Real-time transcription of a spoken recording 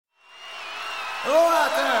Hello out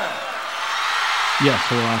there. Yes,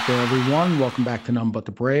 hello out there, everyone. Welcome back to None But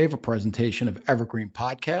the Brave, a presentation of Evergreen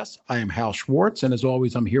Podcasts. I am Hal Schwartz, and as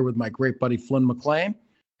always, I'm here with my great buddy Flynn McLean.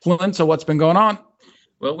 Flynn, so what's been going on?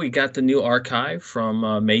 Well, we got the new archive from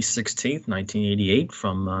May 16th, 1988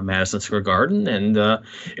 from Madison Square Garden, and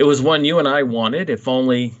it was one you and I wanted. If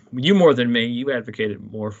only you more than me, you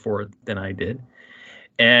advocated more for it than I did.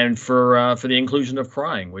 And for the inclusion of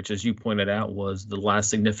Crying, which, as you pointed out, was the last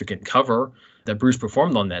significant cover that Bruce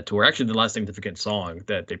performed on that tour. Actually, the last significant song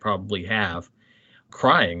that they probably have,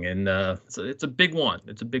 Crying. And so it's a big one.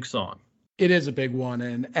 It's a big song. It is a big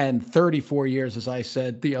one, and 34 years, as I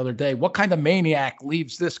said the other day. What kind of maniac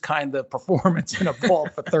leaves this kind of performance in a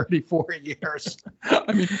vault for 34 years?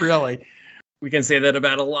 I mean, really. We can say that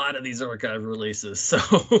about a lot of these archive releases, so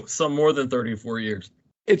some more than 34 years.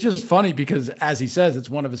 It's just funny because, as he says, it's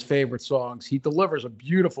one of his favorite songs. He delivers a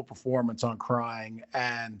beautiful performance on Crying,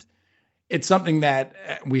 and it's something that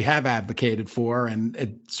we have advocated for, and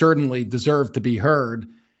it certainly deserved to be heard.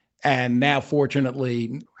 And now,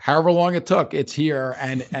 fortunately, however long it took, it's here,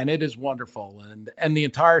 and it is wonderful. And the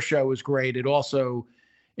entire show is great. It also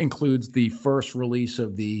includes the first release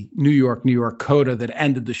of the New York coda that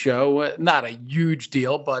ended the show. Not a huge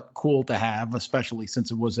deal, but cool to have, especially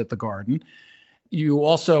since it was at the Garden. You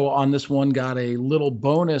also, on this one, got a little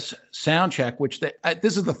bonus sound check, which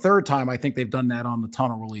this is the third time I think they've done that on the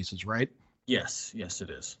Tunnel releases, right? Yes, it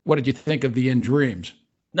is. What did you think of the In Dreams?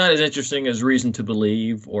 Not as interesting as Reason to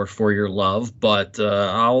Believe or For Your Love, but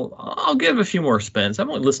I'll give a few more spins. I've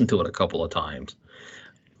only listened to it a couple of times.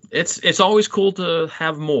 It's always cool to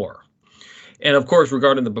have more. And of course,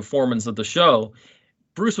 regarding the performance of the show,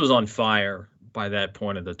 Bruce was on fire by that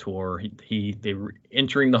point of the tour. They were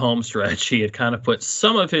entering the home stretch. He had kind of put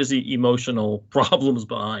some of his emotional problems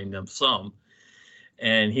behind him,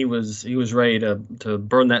 and he was ready to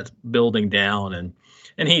burn that building down,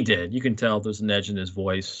 and he did. You can tell there's an edge in his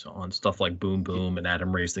voice on stuff like Boom Boom and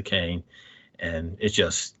Adam Raised the Cane, and it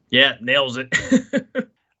just nails it.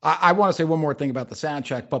 I want to say one more thing about the sound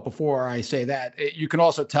check, but before I say that, you can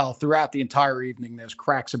also tell throughout the entire evening there's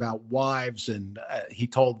cracks about wives, and he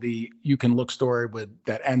told the You Can Look story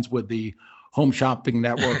that ends with the Home Shopping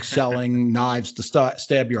Network selling knives to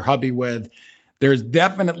stab your hubby with. There's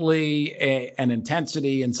definitely an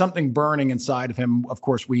intensity and something burning inside of him. Of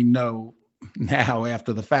course, we know now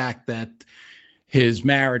after the fact that his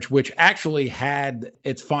marriage, which actually had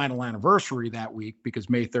its final anniversary that week because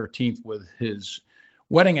May 13th was his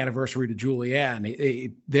wedding anniversary to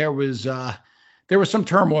Julianne, there was some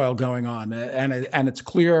turmoil going on, and it's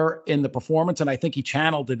clear in the performance, and I think he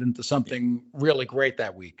channeled it into something really great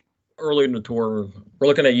that week. Early in the tour, we're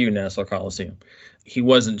looking at you, Nassau Coliseum. He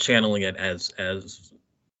wasn't channeling it as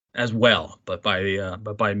well, but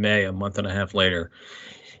by May, a month and a half later,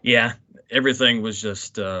 everything was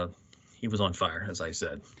just he was on fire, as I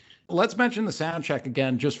said. Let's mention the sound check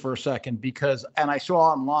again just for a second, because, and I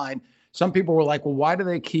saw online, some people were like, well, why do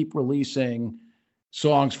they keep releasing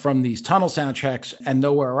songs from these Tunnel sound checks and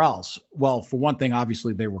nowhere else? Well, for one thing,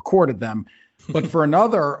 obviously they recorded them. But for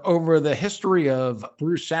another, over the history of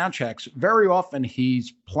Bruce sound checks, very often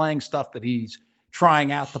he's playing stuff that he's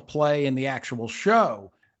trying out to play in the actual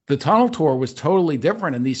show. The Tunnel tour was totally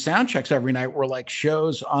different, and these sound checks every night were like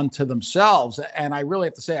shows unto themselves. And I really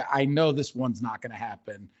have to say, I know this one's not going to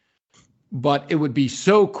happen, but it would be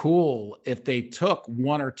so cool if they took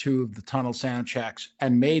one or two of the Tunnel sound checks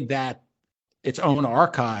and made that its own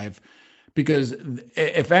archive. Because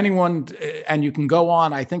if anyone, and you can go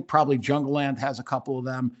on, I think probably Jungle Land has a couple of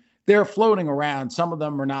them. They're floating around. Some of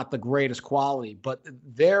them are not the greatest quality, but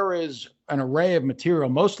there is an array of material,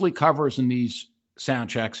 mostly covers in these sound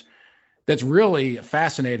checks, that's really a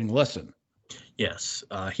fascinating listen. Yes,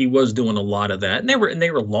 he was doing a lot of that, and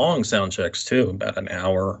they were long sound checks too, about an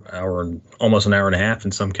hour, almost an hour and a half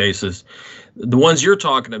in some cases. The ones you're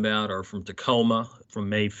talking about are from Tacoma, from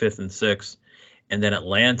May 5th and 6th, and then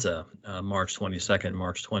Atlanta, March 22nd,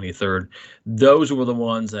 March 23rd. Those were the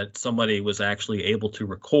ones that somebody was actually able to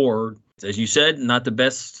record. As you said, not the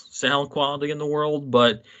best sound quality in the world,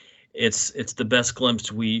 but it's the best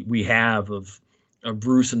glimpse we have of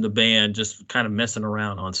Bruce and the band just kind of messing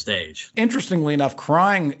around on stage. Interestingly enough,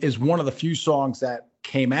 Crying is one of the few songs that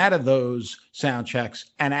came out of those sound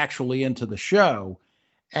checks and actually into the show.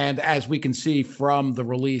 And as we can see from the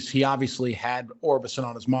release, he obviously had Orbison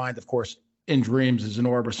on his mind. Of course, In Dreams is an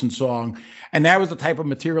Orbison song. And that was the type of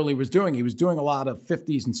material he was doing. He was doing a lot of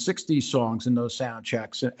 50s and 60s songs in those sound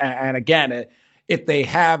checks. And again, if they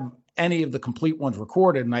have any of the complete ones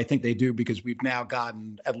recorded, and I think they do because we've now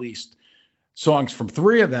gotten at least songs from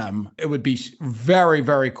 3 of them, it would be very,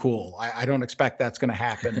 very cool. I don't expect that's going to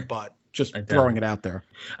happen, but Just throwing it out there.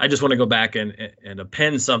 I just want to go back and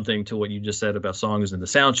append something to what you just said about songs in the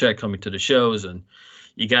sound check coming to the shows. And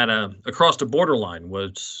you got Across the Borderline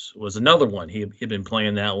was another one. He'd been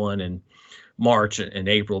playing that one in March and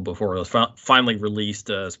April before it was finally released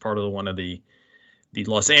as part of one of the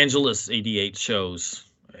Los Angeles 88 shows,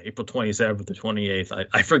 April 27th or 28th.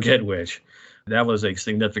 I forget which. That was a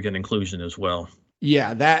significant inclusion as well.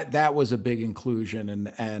 Yeah, that was a big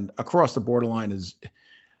inclusion. And Across the Borderline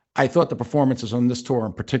I thought the performances on this tour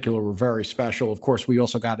in particular were very special. Of course, we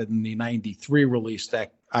also got it in the 93 release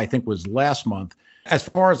that I think was last month. As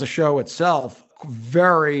far as the show itself,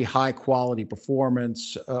 very high quality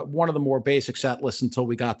performance, one of the more basic set lists until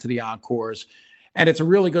we got to the encores. And it's a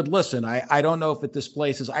really good listen. I don't know if it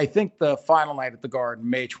displaces. I think the Final Night at the Garden,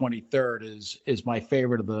 May 23rd, is my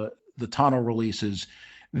favorite of the tunnel releases.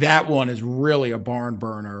 That one is really a barn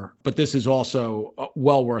burner, but this is also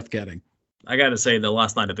well worth getting. I got to say, the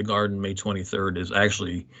Last Night at the Garden, May 23rd, is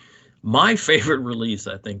actually my favorite release,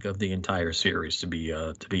 I think, of the entire series, to be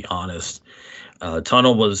honest.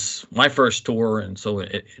 Tunnel was my first tour, and so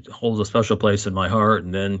it holds a special place in my heart.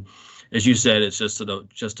 And then, as you said, it's just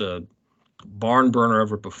a barn burner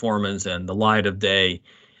of a performance, and the light of day.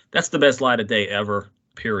 That's the best light of day ever,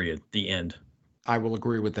 period. The end. I will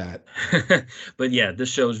agree with that. But yeah, this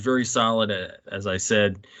show is very solid. As I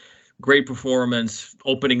said, great performance,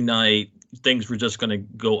 opening night. Things were just going to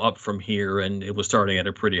go up from here, and it was starting at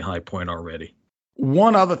a pretty high point already.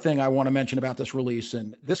 One other thing I want to mention about this release,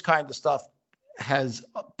 and this kind of stuff has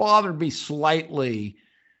bothered me slightly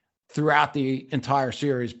throughout the entire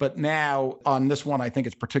series, but now on this one, I think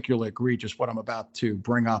it's particularly egregious what I'm about to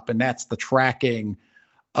bring up, and that's the tracking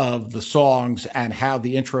of the songs and how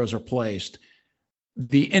the intros are placed.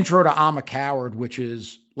 The intro to I'm a Coward, which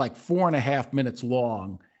is like 4.5 minutes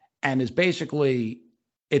long, and is basically,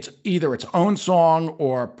 it's either its own song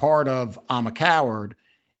or part of I'm a Coward,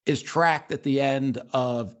 is tracked at the end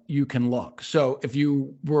of You Can Look. So if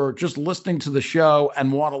you were just listening to the show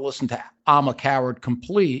and want to listen to I'm a Coward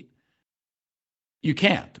complete, you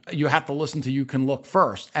can't. You have to listen to You Can Look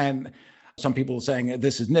first. And some people are saying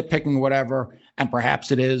this is nitpicking, whatever, and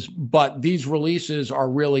perhaps it is, but these releases are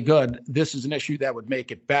really good. This is an issue that would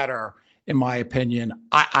make it better, in my opinion.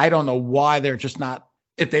 I don't know why they're just not,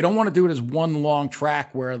 if they don't want to do it as one long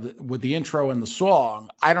track with the intro and the song,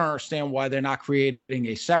 I don't understand why they're not creating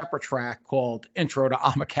a separate track called Intro to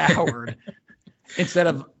I'm a Coward instead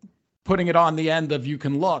of putting it on the end of You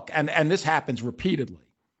Can Look. And this happens repeatedly.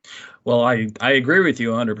 Well, I agree with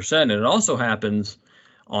you 100%. And it also happens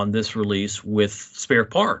on this release with Spare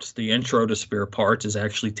Parts. The intro to Spare Parts is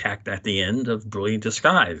actually tacked at the end of Brilliant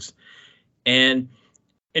Disguise. And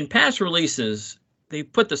in past releases, they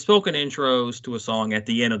put the spoken intros to a song at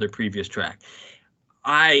the end of the previous track.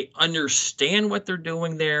 I understand what they're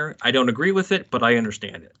doing there. I don't agree with it, but I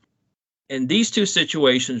understand it. In these two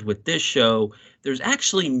situations with this show, there's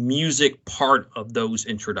actually music part of those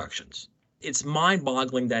introductions. It's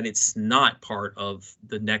mind-boggling that it's not part of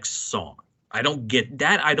the next song. I don't get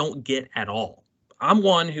that. I don't get at all. I'm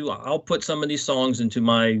one who I'll put some of these songs into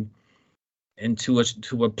a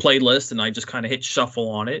playlist, and I just kind of hit shuffle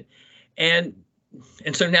on it. And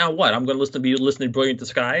so now what? I'm going to listen to Brilliant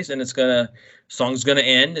Disguise, and song's going to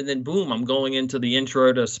end, and then boom, I'm going into the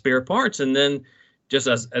intro to Spare Parts, and then just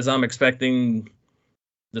as I'm expecting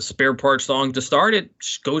the Spare Parts song to start, it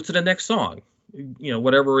goes to the next song.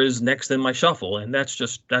 Whatever is next in my shuffle, and that's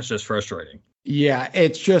just frustrating. Yeah,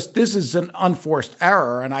 it's just, this is an unforced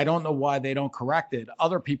error, and I don't know why they don't correct it.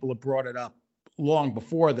 Other people have brought it up long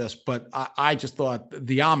before this, but I just thought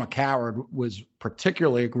the I'm a Coward was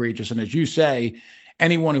particularly egregious. And as you say,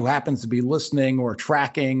 anyone who happens to be listening or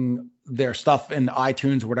tracking their stuff in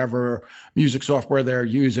iTunes, whatever music software they're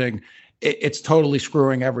using, it's totally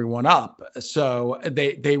screwing everyone up. So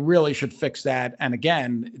they really should fix that. And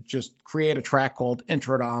again, just create a track called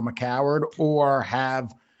Intro to I'm a Coward, or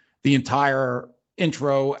have the entire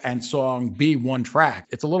intro and song be one track.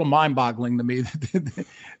 It's a little mind-boggling to me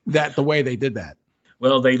that the way they did that.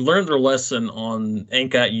 Well, they learned their lesson on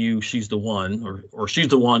Ain't Got You, She's the One, or She's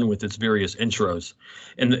the One with its various intros.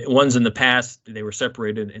 And the ones in the past, they were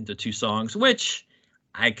separated into two songs, which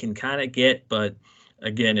I can kind of get. But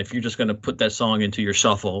again, if you're just going to put that song into your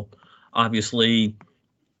shuffle, obviously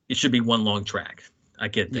it should be one long track. I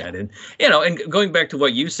get that. Yeah. And going back to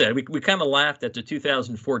what you said, we kind of laughed at the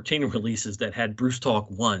 2014 releases that had Bruce Talk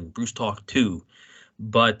 1, Bruce Talk 2,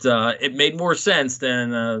 but it made more sense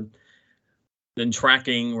than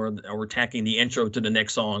tracking or tacking the intro to the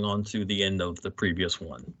next song onto the end of the previous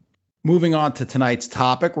one. Moving on to tonight's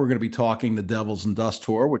topic, we're going to be talking the Devils and Dust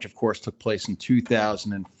Tour, which of course took place in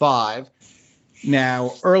 2005.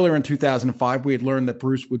 Now, earlier in 2005, we had learned that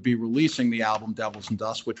Bruce would be releasing the album Devils and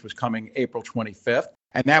Dust, which was coming April 25th.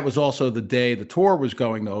 And that was also the day the tour was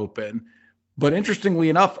going to open. But interestingly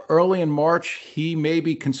enough, early in March, he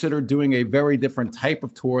maybe considered doing a very different type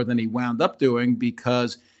of tour than he wound up doing,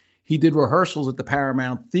 because he did rehearsals at the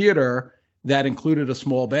Paramount Theater that included a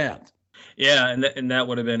small band. Yeah, and that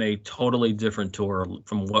would have been a totally different tour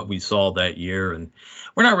from what we saw that year. And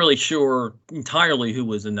we're not really sure entirely who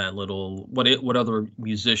was in that little, what other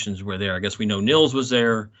musicians were there. I guess we know Nils was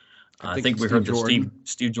there. I think we heard that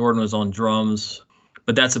Steve Jordan was on drums,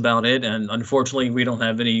 but that's about it. And unfortunately, we don't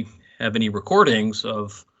have any recordings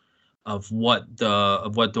of what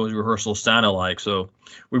those rehearsals sounded like. So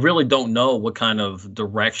we really don't know what kind of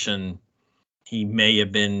direction he may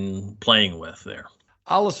have been playing with there.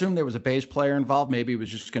 I'll assume there was a bass player involved. Maybe it was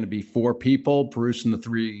just going to be 4 people, Bruce and the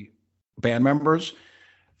 3 band members.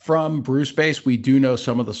 From Bruce Bass, we do know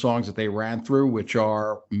some of the songs that they ran through, which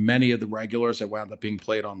are many of the regulars that wound up being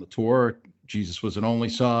played on the tour. Jesus Was an Only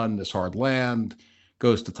Son, This Hard Land,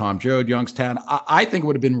 Goes to Tom Joad, Youngstown. I think it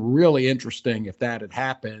would have been really interesting if that had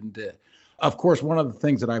happened. Of course, one of the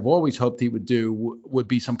things that I've always hoped he would do would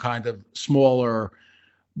be some kind of smaller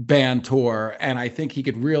band tour. And I think he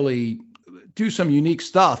could really do some unique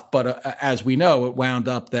stuff. But as we know, it wound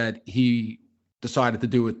up that he decided to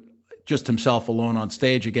do it just himself alone on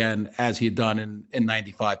stage again, as he had done in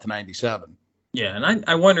 95 to 97. Yeah, and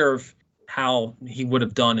I wonder how he would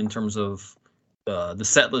have done in terms of the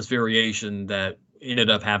set list variation that ended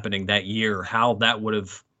up happening that year, how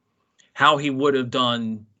he would have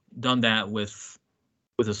done that with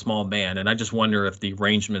a small band. And I just wonder if the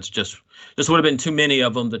arrangements just would have been too many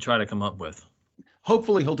of them to try to come up with.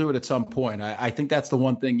 Hopefully he'll do it at some point. I think that's the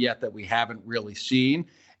one thing yet that we haven't really seen.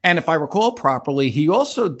 And if I recall properly, he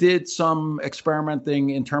also did some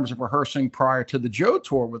experimenting in terms of rehearsing prior to the Joe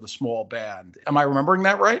tour with a small band. Am I remembering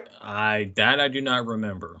that right? I do not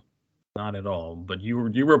remember. Not at all. But you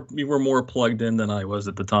were more plugged in than I was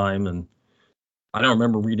at the time, and I don't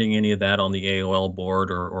remember reading any of that on the AOL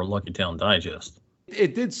board or Lucky Town Digest.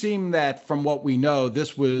 It did seem that from what we know,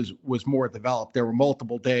 this was more developed. There were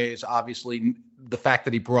multiple days. Obviously, the fact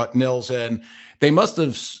that he brought Nils in, they must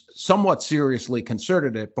have somewhat seriously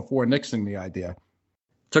considered it before nixing the idea.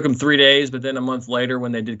 Took him 3 days, but then a month later,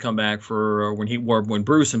 when they did come back when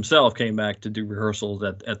Bruce himself came back to do rehearsals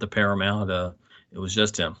at the Paramount, it was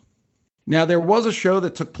just him. Now, there was a show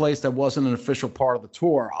that took place that wasn't an official part of the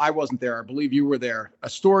tour. I wasn't there. I believe you were there. A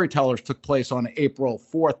Storytellers took place on April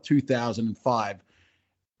 4th, 2005.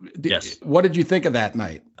 Yes. What did you think of that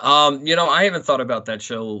night? I haven't thought about that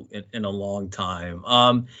show in a long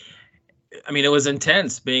time. It was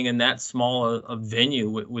intense being in that small a venue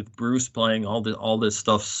with Bruce playing all this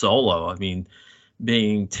stuff solo. I mean,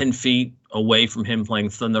 being 10 feet away from him playing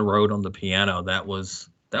Thunder Road on the piano, that was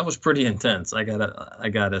pretty intense. I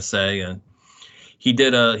gotta say, and he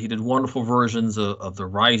did wonderful versions of The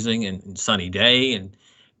Rising and Sunny Day, and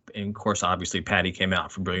of course, obviously, Patty came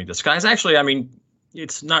out for Brilliant Disguise. Actually,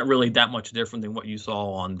 it's not really that much different than what you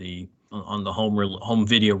saw on the home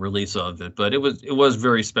video release of it, but it was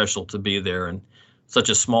very special to be there in such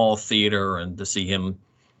a small theater and to see him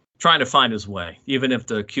trying to find his way, even if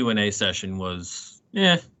the Q&A session was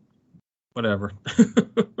whatever.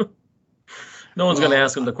 No one's going to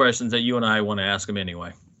ask him the questions that you and I want to ask him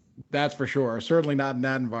anyway. That's for sure. Certainly not in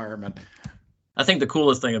that environment. I think the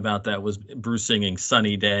coolest thing about that was Bruce singing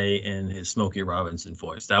Sunny Day in his Smokey Robinson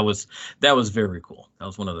voice. That was very cool. That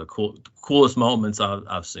was one of the coolest moments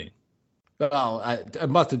I've seen. Well, it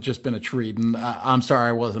must have just been a treat. And I'm sorry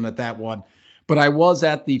I wasn't at that one. But I was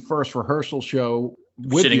at the first rehearsal show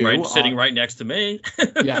with sitting right next to me.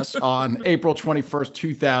 Yes, on April 21st,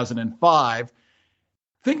 2005.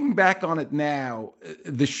 Thinking back on it now,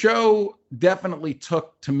 the show definitely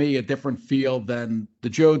took, to me, a different feel than the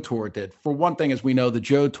Joe tour did. For one thing, as we know, the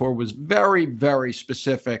Joe tour was very, very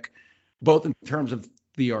specific, both in terms of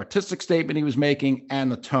the artistic statement he was making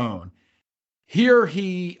and the tone. Here,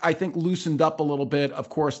 he, I think, loosened up a little bit. Of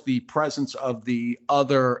course, the presence of the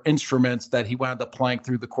other instruments that he wound up playing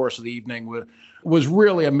through the course of the evening was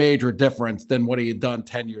really a major difference than what he had done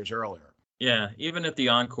 10 years earlier. Yeah, even if the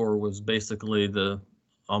encore was basically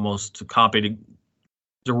almost copied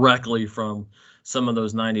directly from some of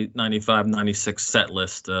those 90, 95, 96 set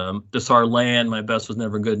list. This Our Land, My Best Was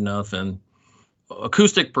Never Good Enough, and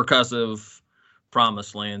acoustic percussive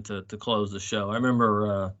Promised Land to close the show. I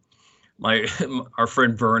remember our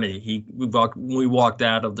friend Bernie, we walked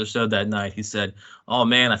out of the show that night. He said, "Oh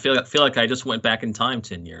man, I feel like I just went back in time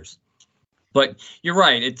 10 years." But you're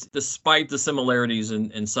right. It's despite the similarities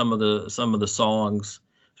in some of the songs,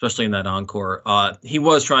 especially in that encore. He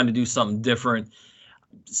was trying to do something different.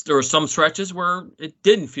 There were some stretches where it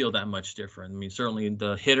didn't feel that much different. I mean, certainly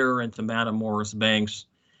the hitter into Madam Morris Banks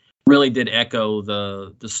really did echo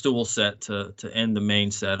the stool set to end the main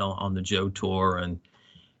set on the Joe tour,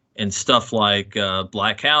 and stuff like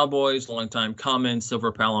Black Cowboys, Long Time Coming,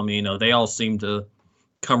 Silver Palomino. They all seem to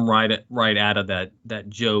come right out of that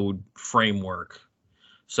Joe framework,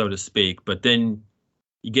 so to speak. But then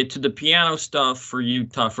you get to the piano stuff for you,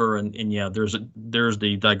 Tougher, and yeah, there's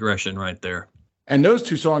the digression right there. And those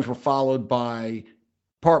two songs were followed by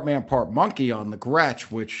Part Man, Part Monkey on the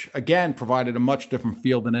Gretsch, which again provided a much different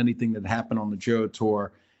feel than anything that happened on the Joe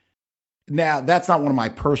tour. Now, that's not one of my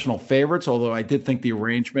personal favorites, although I did think the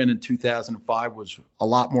arrangement in 2005 was a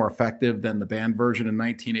lot more effective than the band version in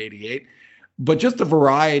 1988. But just the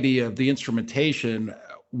variety of the instrumentation,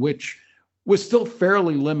 which was still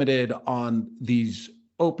fairly limited on these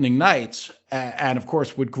opening nights, and of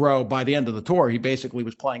course would grow by the end of the tour. He basically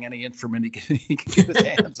was playing any instrument he could get his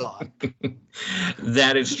hands on.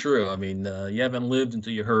 That is true. I mean, you haven't lived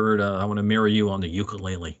until you heard I Want to Marry You on the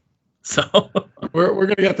ukulele. So we're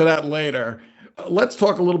going to get to that later. Let's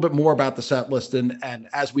talk a little bit more about the set list. And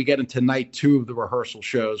as we get into night 2 of the rehearsal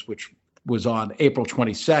shows, which was on April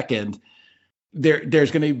 22nd,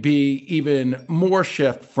 there's going to be even more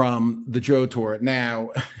shift from the Joe tour.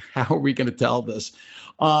 Now, how are we going to tell this?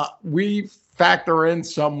 We factor in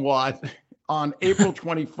somewhat on April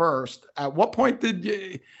 21st. At what point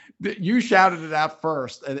did you shouted it out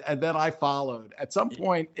first, and then I followed? At some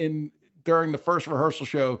point during the first rehearsal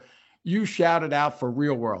show, you shouted out for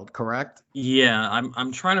Real World, correct? Yeah,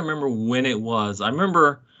 I'm trying to remember when it was. I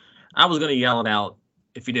remember I was going to yell it out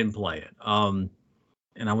if he didn't play it.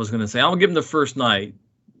 And I was going to say, I'll give him the first night.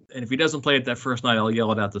 And if he doesn't play it that first night, I'll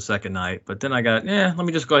yell it out the second night. But then I got, let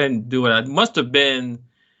me just go ahead and do it. It must have been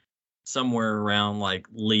somewhere around like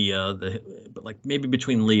Leah, but like maybe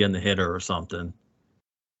between Leah and the hitter or something.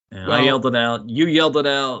 And I yelled it out. You yelled it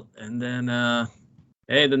out. And then,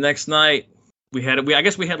 the next night I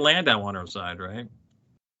guess we had Landau on our side, right?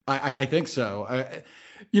 I think so.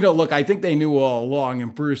 Look, I think they knew all along,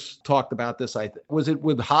 and Bruce talked about this. Was it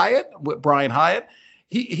with Brian Hyatt?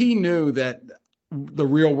 He knew that the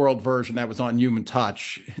Real World version that was on Human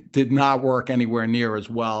Touch did not work anywhere near as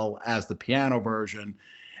well as the piano version.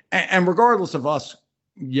 And regardless of us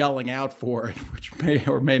yelling out for it, which may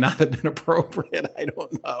or may not have been appropriate, I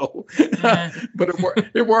don't know, but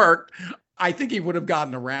it worked. I think he would have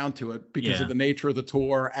gotten around to it because of the nature of the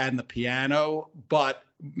tour and the piano. But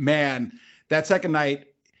man, that second night,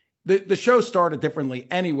 the show started differently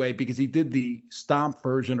anyway, because he did the stomp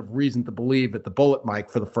version of Reason to Believe at the Bullet Mic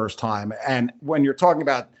for the first time. And when you're talking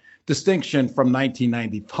about distinction from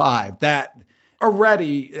 1995, that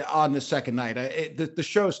already on the second night, the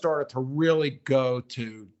show started to really go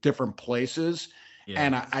to different places. Yeah.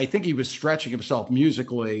 And I think he was stretching himself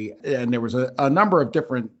musically. And there was a number of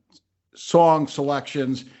different song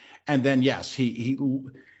selections. And then, yes, he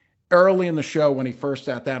early in the show, when he first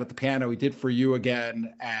sat down at the piano, he did For You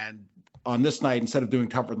Again. And on this night, instead of doing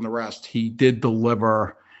Tougher Than the Rest, he did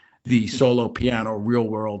deliver the solo piano Real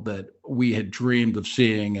World that we had dreamed of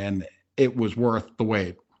seeing, and it was worth the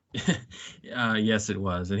wait. Yes, it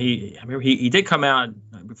was. And I remember he did come out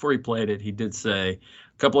before he played it. He did say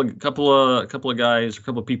a couple of guys, a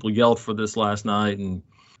couple of people yelled for this last night, and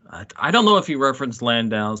I don't know if he referenced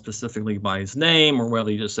Landau specifically by his name or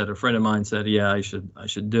whether he just said a friend of mine said, yeah, I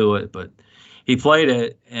should do it. But he played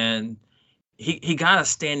it, and he got a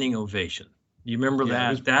standing ovation. You remember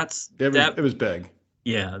that? It was big.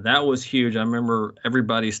 Yeah, that was huge. I remember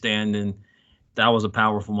everybody standing. That was a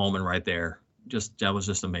powerful moment right there. That was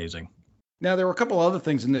just amazing. Now, there were a couple other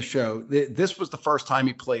things in this show. This was the first time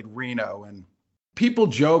he played Reno, and people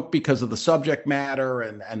joke because of the subject matter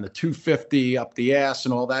and the 250 up the ass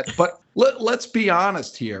and all that. But let's be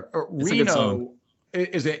honest here. Reno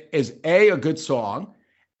is a good song,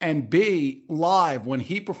 and B, live, when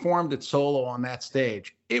he performed it solo on that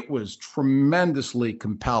stage, it was tremendously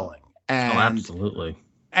compelling. And, absolutely.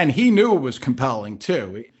 And he knew it was compelling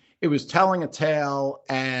too. It was telling a tale,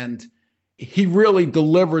 and he really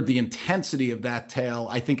delivered the intensity of that tale,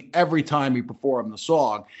 I think, every time he performed the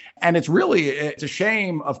song. And it's a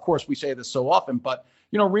shame, of course, we say this so often, but,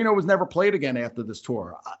 Reno was never played again after this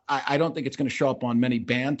tour. I don't think it's going to show up on many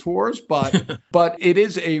band tours, but it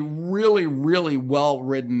is a really, really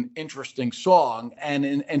well-written, interesting song. And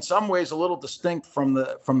in some ways, a little distinct from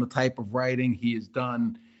the type of writing he has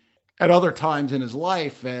done at other times in his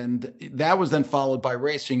life. And that was then followed by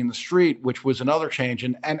Racing in the Street, which was another change.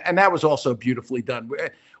 And that was also beautifully done.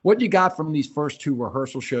 What you got from these first two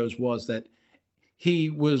rehearsal shows was that he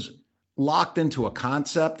was locked into a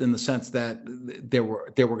concept in the sense that there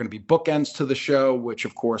were going to be bookends to the show, which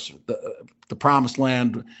of course the Promised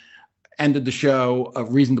Land ended the show. A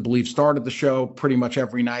Reason to Believe started the show pretty much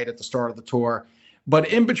every night at the start of the tour. But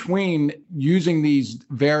in between using these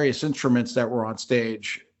various instruments that were on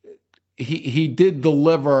stage, he did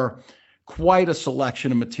deliver quite a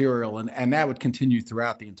selection of material, and that would continue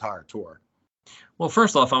throughout the entire tour. Well,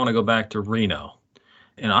 first off, I want to go back to Reno.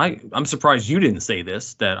 And I'm surprised you didn't say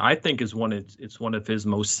this, that I think it's one of his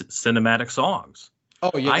most cinematic songs.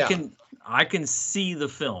 Oh yeah. I can see the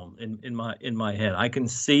film in my head. I can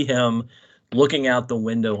see him looking out the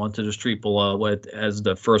window onto the street below as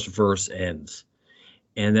the first verse ends.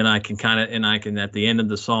 And then I can at the end of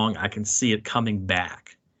the song, I can see it coming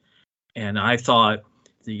back. And I thought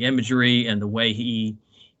the imagery and the way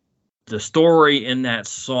the story in that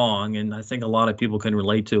song, and I think a lot of people can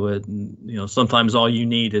relate to it. And, sometimes all you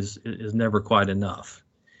need is never quite enough.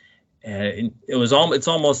 And it's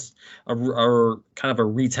almost a kind of a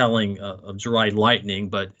retelling of Dry Lightning,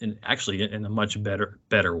 but actually in a much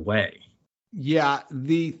better way. Yeah,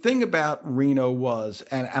 the thing about Reno was,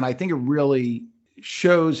 and I think it really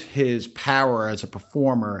shows his power as a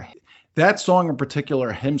performer. That song in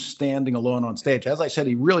particular, him standing alone on stage, as I said,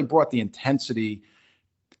 he really brought the intensity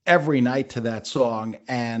every night to that song.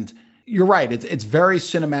 And you're right, it's very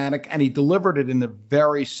cinematic, and he delivered it in a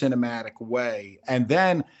very cinematic way. And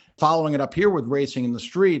then following it up here with Racing in the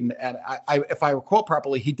Street, and I if I recall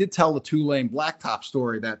properly, he did tell the Two-Lane Blacktop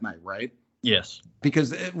story that night, right? Yes.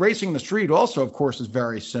 Because Racing in the Street also, of course, is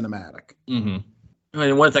very cinematic. Mm-hmm. I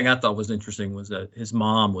mean, one thing I thought was interesting was that his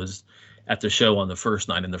mom was at the show on the first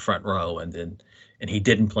night in the front row, and he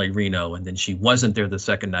didn't play Reno, and then she wasn't there the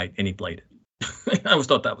second night, and he played it. I always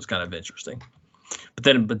thought that was kind of interesting. But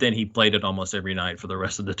then he played it almost every night for the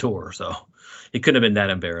rest of the tour, so he couldn't have been that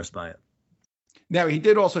embarrassed by it. Now, he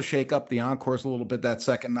did also shake up the encores a little bit that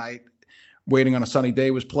second night. Waiting on a Sunny Day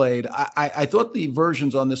was played. I thought the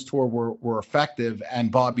versions on this tour were effective,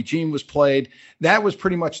 and Bobby Jean was played. That was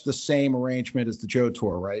pretty much the same arrangement as the Joe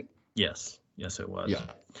tour, right? Yes, it was.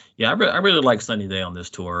 Yeah. I really like Sunny Day on this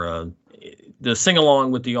tour. The sing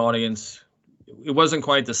along with the audience, it wasn't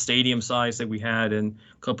quite the stadium size that we had in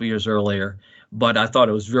a couple years earlier, but I thought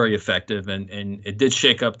it was very effective, and it did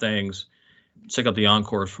shake up things, shake up the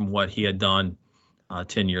encores from what he had done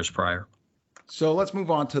 10 years prior. So let's move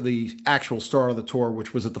on to the actual start of the tour,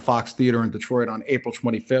 which was at the Fox Theater in Detroit on April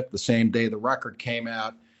 25th, the same day the record came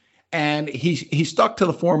out. And he stuck to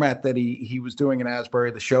the format that he was doing in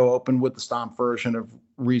Asbury. The show opened with the stomp version of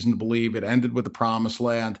Reason to Believe. It ended with The Promised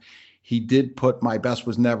Land. He did put My Best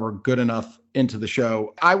Was Never Good Enough into the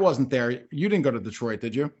show. I wasn't there. You didn't go to Detroit,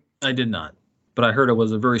 did you? I did not. But I heard it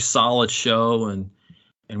was a very solid show, and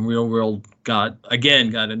Real World got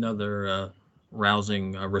another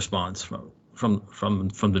rousing response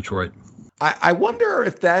from Detroit. I wonder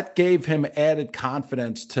if that gave him added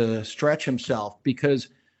confidence to stretch himself, because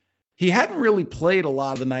he hadn't really played a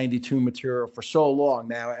lot of the 92 material for so long.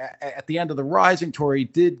 Now, at the end of the Rising tour, he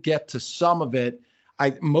did get to some of it,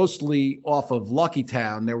 mostly off of Lucky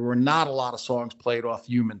Town. There were not a lot of songs played off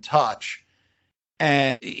Human Touch.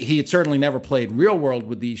 And he had certainly never played Real World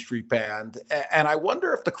with the E Street Band. And I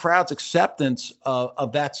wonder if the crowd's acceptance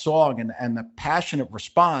of that song and the passionate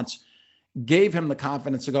response gave him the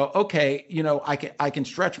confidence to go, okay, I can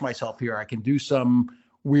stretch myself here. I can do some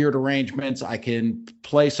weird arrangements. I can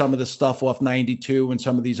play some of the stuff off 92 and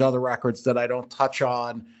some of these other records that I don't touch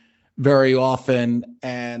on very often,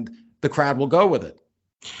 and the crowd will go with it.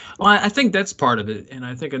 Well, I think that's part of it. And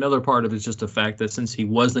I think another part of it is just the fact that since he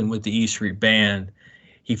wasn't with the E Street Band,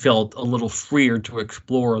 he felt a little freer to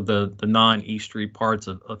explore the non-E Street parts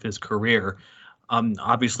of his career.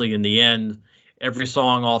 Obviously, in the end, every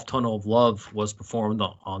song off Tunnel of Love was performed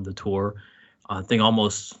on the tour. I think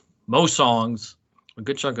almost most songs, a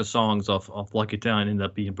good chunk of songs off Lucky Town ended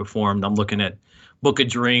up being performed. I'm looking at Book of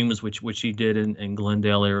Dreams, which he did in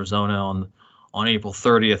Glendale, Arizona on April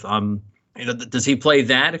 30th. Does he play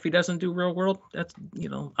that if he doesn't do Real World? That's,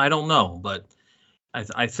 I don't know, but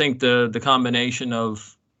I think the combination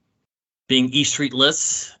of being E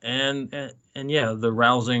Street-less and the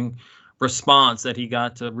rousing response that he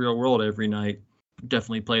got to Real World every night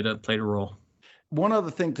definitely played a role. One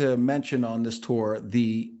other thing to mention on this tour,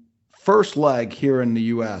 the first leg here in the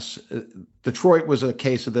U.S., Detroit was a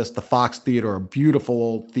case of this, the Fox Theater, a beautiful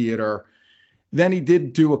old theater. Then he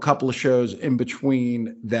did do a couple of shows in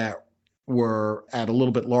between that were at a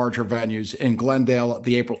little bit larger venues. In Glendale,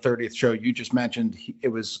 the April 30th show you just mentioned, it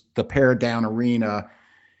was the Pared Down Arena.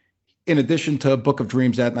 in addition to Book of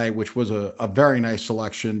Dreams that night, which was a very nice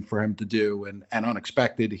selection for him to do and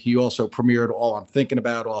unexpected, he also premiered All I'm Thinking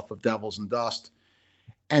About off of Devils and Dust.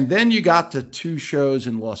 And then you got to two shows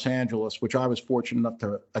in Los Angeles, which I was fortunate enough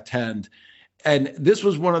to attend. And this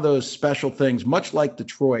was one of those special things, much like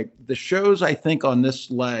Detroit. The shows, I think, on this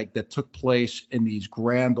leg that took place in these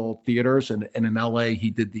grand old theaters, and in LA, he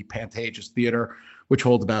did the Pantages Theater, which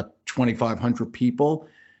holds about 2,500 people.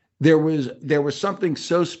 There was something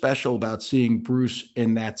so special about seeing Bruce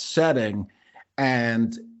in that setting,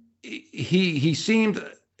 and he seemed.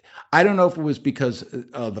 I don't know if it was because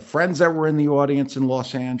the friends that were in the audience in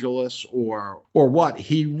Los Angeles or what.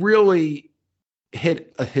 He really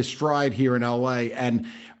hit his stride here in LA and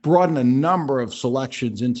brought in a number of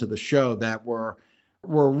selections into the show that were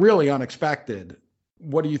really unexpected.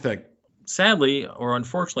 What do you think? Sadly, or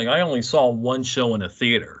unfortunately, I only saw one show in a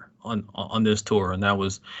theater on this tour, and that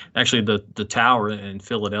was actually the Tower in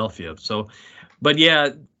Philadelphia. So, but yeah,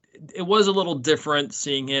 it was a little different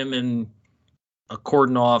seeing him in a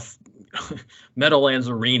cordon off Meadowlands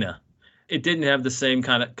Arena. It didn't have the same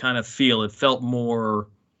kind of feel. It felt more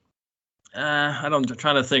I'm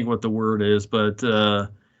trying to think what the word is, but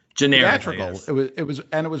generic. Theatrical.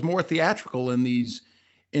 It was more theatrical in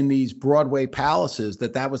these Broadway palaces.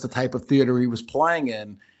 That was the type of theater he was playing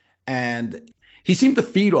in, and he seemed to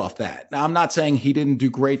feed off that. Now, I'm not saying he didn't do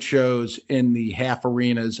great shows in the half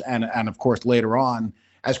arenas, and of course later on,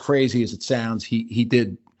 as crazy as it sounds, he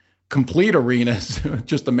did complete arenas,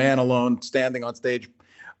 just a man alone standing on stage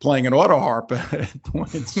playing an auto harp at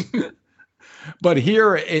points. But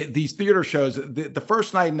here, these theater shows, the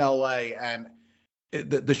first night in LA, and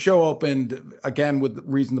the show opened again with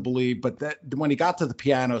reason to believe, but when he got to the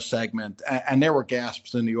piano segment, and there were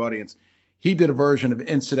gasps in the audience, he did a version of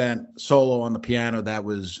Incident solo on the piano that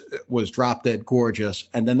was drop dead gorgeous,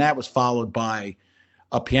 and then that was followed by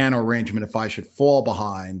a piano arrangement, If I Should Fall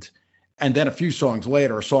Behind. And then a few songs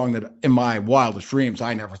later, a song that in my wildest dreams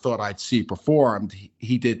I never thought I'd see performed,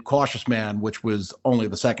 he did Cautious Man, which was only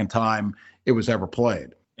the second time it was ever played.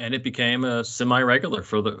 And it became a semi-regular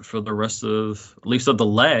for the rest of, at least of the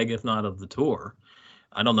leg, if not of the tour.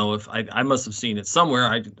 I don't know if I must have seen it somewhere.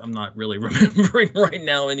 I'm not really remembering right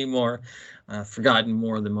now anymore. I've forgotten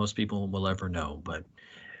more than most people will ever know. But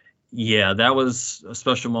yeah, that was a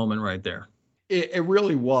special moment right there. It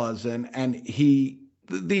really was. And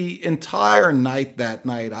the entire night that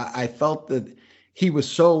night, I felt that he was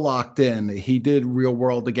so locked in. He did Real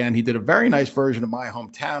World again. He did a very nice version of My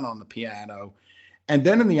Hometown on the piano. And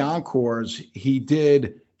then in the encores, he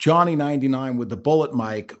did Johnny 99 with the bullet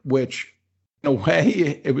mic, which in a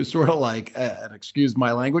way, it was sort of like, and excuse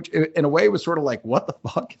my language, in a way, it was sort of like, what the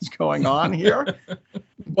fuck is going on here?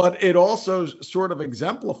 But it also sort of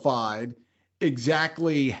exemplified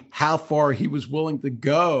exactly how far he was willing to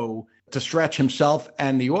go to stretch himself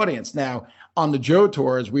and the audience. Now, on the Joe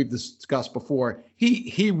tour, as we've discussed before,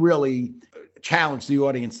 he really challenged the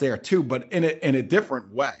audience there too, but in a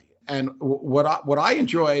different way. And what I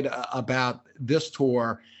enjoyed about this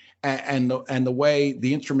tour and the way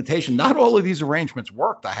the instrumentation, not all of these arrangements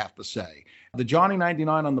worked, I have to say. The Johnny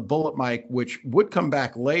 99 on the bullet mic, which would come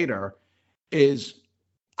back later, is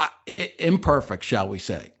imperfect, shall we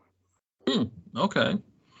say. Okay.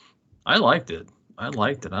 I liked it. I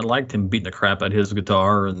liked him beating the crap out of his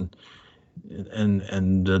guitar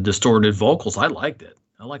and distorted vocals. I liked it.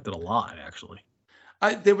 I liked it a lot, actually.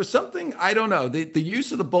 There was something, I don't know, the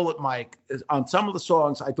use of the bullet mic on some of the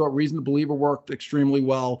songs, I thought Reason to Believe it worked extremely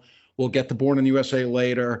well. We'll get to Born in the USA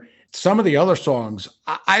later. Some of the other songs,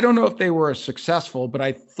 I don't know if they were as successful, but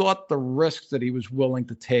I thought the risks that he was willing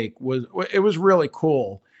to take was really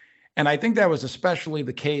cool. And I think that was especially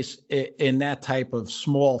the case in that type of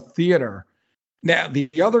small theater. Now, the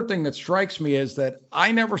other thing that strikes me is that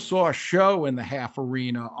I never saw a show in the half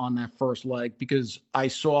arena on that first leg because I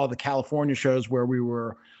saw the California shows where we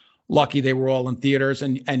were lucky they were all in theaters,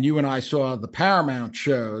 and you and I saw the Paramount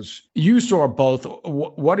shows. You saw both.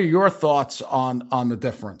 What are your thoughts on the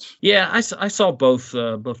difference? Yeah, I saw both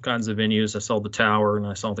kinds of venues. I saw the Tower and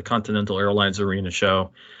I saw the Continental Airlines Arena show.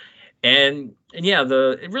 And yeah,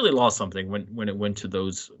 it really lost something when it went to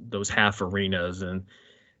those half arenas.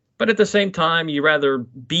 But at the same time, you rather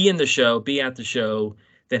be at the show,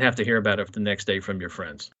 than have to hear about it the next day from your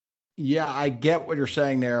friends. Yeah, I get what you're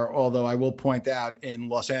saying there. Although I will point out, in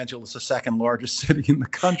Los Angeles, the second largest city in the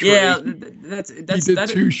country, yeah, he did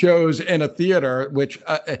two shows in a theater, which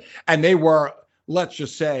and they were, let's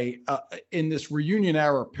just say, in this reunion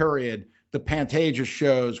era period, the Pantages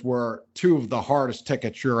shows were two of the hardest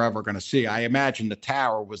tickets you're ever going to see. I imagine the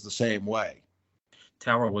Tower was the same way.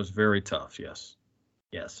 Tower was very tough, yes.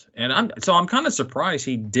 Yes, and I'm kind of surprised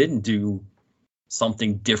he didn't do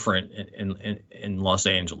something different in Los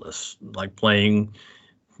Angeles, like playing.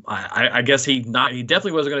 I guess he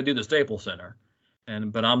definitely wasn't going to do the Staples Center,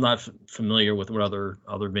 but I'm not familiar with what other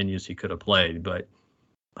venues he could have played. But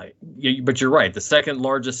but you're right, the second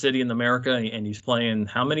largest city in America, and he's playing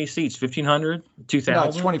how many seats? 1,500, 2,000? No,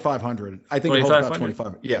 it's 2,500. I think it holds about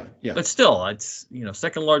 2,500. Yeah, yeah. But still, it's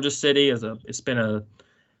second largest city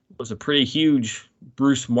was a pretty huge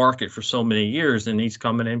Bruce market for so many years, and he's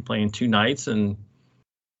coming in playing 2 nights and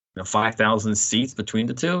 5,000 seats between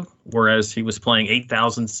the two, whereas he was playing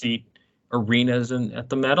 8,000 seat arenas at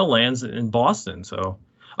the Meadowlands in Boston. So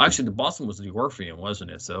actually, the Boston was the Orpheum,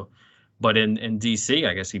 wasn't it? So, but in DC,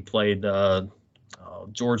 I guess he played the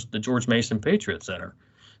George Mason Patriot Center.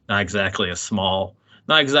 Not exactly a small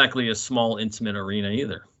intimate arena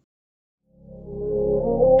either.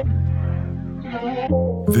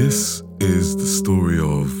 This is the story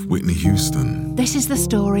of Whitney Houston. This is the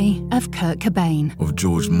story of Kurt Cobain. Of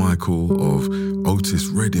George Michael, of Otis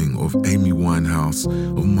Redding, of Amy Winehouse,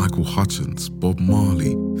 of Michael Hutchence, Bob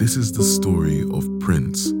Marley. This is the story of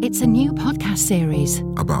Prince. It's a new podcast series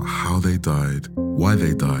about how they died, why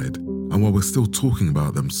they died, and why we're still talking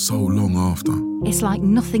about them so long after. It's like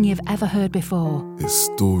nothing you've ever heard before. It's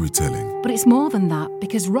storytelling. But it's more than that,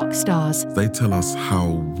 because rock stars, they tell us how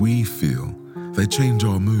we feel. They change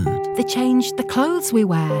our mood. They change the clothes we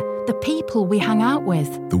wear, the people we hang out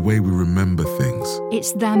with, the way we remember things.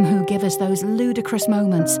 It's them who give us those ludicrous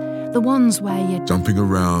moments, the ones where you're jumping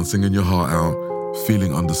around, singing your heart out,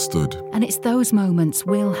 feeling understood. And it's those moments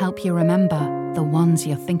we'll help you remember, the ones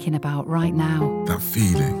you're thinking about right now. That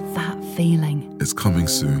feeling. That feeling. It's coming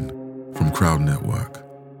soon from Crowd Network.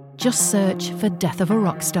 Just search for Death of a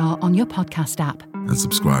Rock Star on your podcast app. And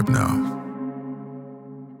subscribe now.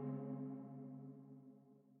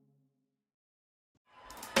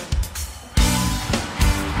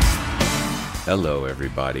 Hello,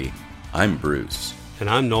 everybody. I'm Bruce. And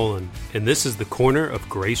I'm Nolan, and this is the Corner of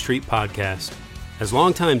Gray Street podcast. As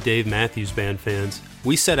longtime Dave Matthews Band fans,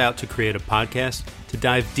 we set out to create a podcast to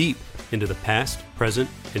dive deep into the past, present,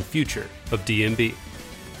 and future of DMB.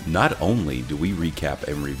 Not only do we recap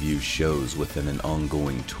and review shows within an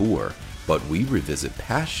ongoing tour, but we revisit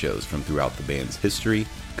past shows from throughout the band's history,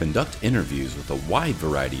 conduct interviews with a wide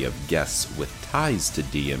variety of guests with ties to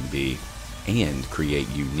DMB, and create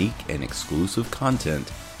unique and exclusive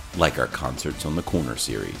content like our Concerts on the Corner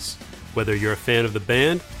series. Whether you're a fan of the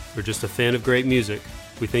band or just a fan of great music,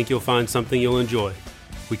 we think you'll find something you'll enjoy.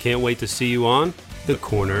 We can't wait to see you on the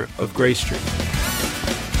Corner of Gray Street.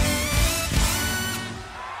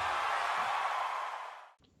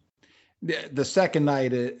 The second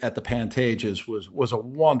night at the Pantages was a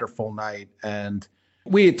wonderful night, and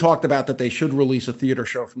we had talked about that they should release a theater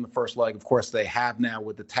show from the first leg. Of course, they have now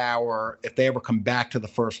with the Tower. If they ever come back to the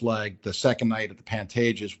first leg, the second night at the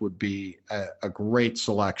Pantages would be a great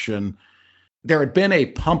selection. There had been a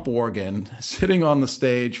pump organ sitting on the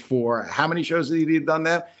stage for how many shows had he done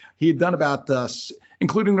that? He had done about,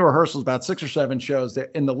 including the rehearsals, about 6 or 7 shows.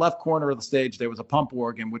 In the left corner of the stage, there was a pump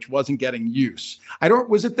organ, which wasn't getting use.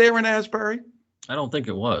 Was it there in Asbury? I don't think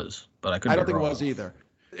it was, but I don't think it was either.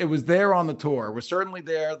 It was there on the tour. It was certainly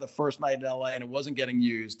there the first night in LA, and it wasn't getting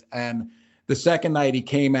used. And the second night he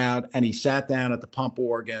came out and he sat down at the pump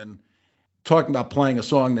organ talking about playing a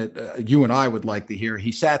song that you and I would like to hear.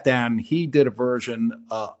 He sat down, he did a version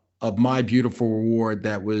of My Beautiful Reward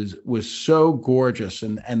that was so gorgeous.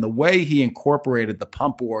 And the way he incorporated the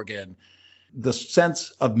pump organ, the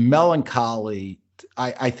sense of melancholy,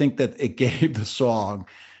 I think that it gave the song,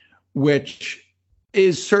 which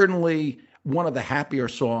is certainly one of the happier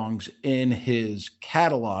songs in his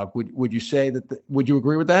catalog. Would you say that? Would you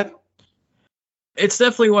agree with that? It's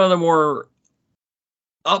definitely one of the more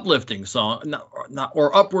uplifting songs,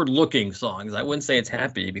 or upward-looking songs. I wouldn't say it's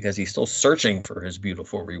happy because he's still searching for his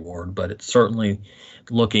beautiful reward, but it's certainly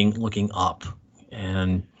looking up.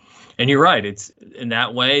 And you're right. It's in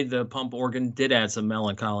that way the pump organ did add some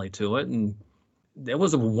melancholy to it, and it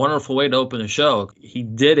was a wonderful way to open the show. He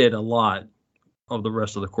did it a lot of the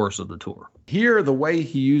rest of the course of the tour. Here, the way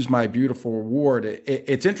he used My Beautiful Reward,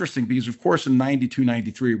 it's interesting because, of course, in 92,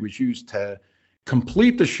 93, it was used to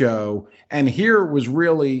complete the show. And here was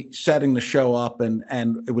really setting the show up, and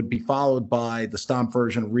it would be followed by the stomp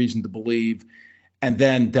version of Reason to Believe, and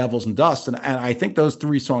then Devils and Dust. And I think those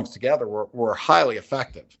 3 songs together were highly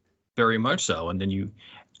effective. Very much so. And then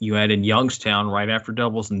you add in Youngstown right after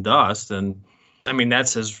Devils and Dust. And I mean,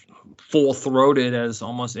 that's as full-throated as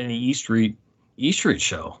almost any E Street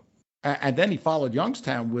show. And then he followed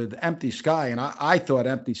Youngstown with Empty Sky. And I thought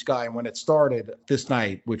Empty Sky, when it started this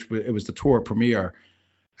night, it was the tour premiere,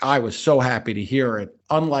 I was so happy to hear it.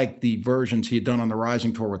 Unlike the versions he had done on the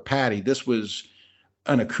Rising tour with Patty, this was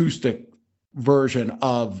an acoustic version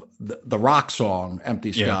of the rock song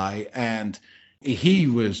Empty Sky. And he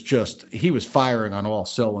was firing on all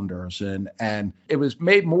cylinders, and it was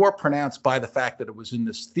made more pronounced by the fact that it was in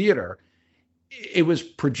this theater. It was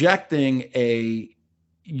projecting a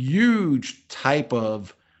huge type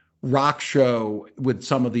of rock show with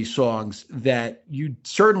some of these songs that you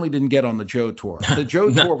certainly didn't get on the Joe tour. The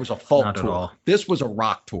Joe tour was a folk tour. All. This was a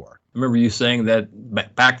rock tour. I remember you saying that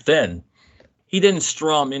back then he didn't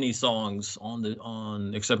strum any songs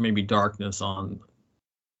on except maybe Darkness on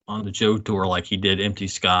the Joe tour like he did Empty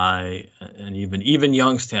Sky and even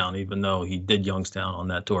Youngstown, even though he did Youngstown on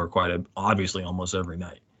that tour obviously almost every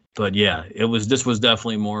night. But yeah, this was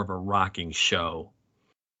definitely more of a rocking show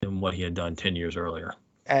than what he had done 10 years earlier.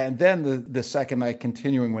 And then the second night,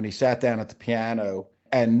 continuing when he sat down at the piano,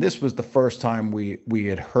 and this was the first time we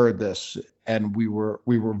had heard this, and we were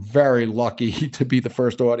very lucky to be the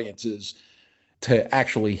first audiences to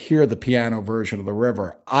actually hear the piano version of The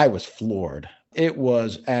River. I was floored. It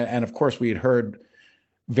was, and of course we had heard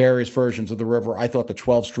various versions of The River. I thought the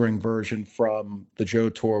 12-string version from the Joe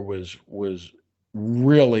tour was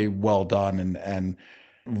really well done and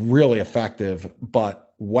really effective.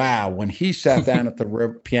 But wow, when he sat down at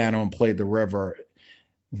the piano and played The River,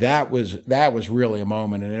 that was really a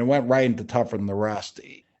moment, and it went right into Tougher Than the Rest.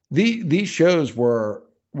 These shows were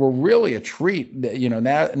really a treat.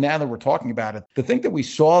 Now that we're talking about it, to think that we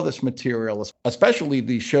saw this material, especially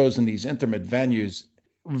these shows in these intimate venues,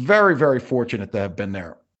 very, very fortunate to have been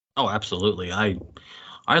there. Oh, absolutely. I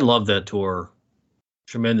love that tour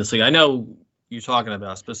tremendously. I know you're talking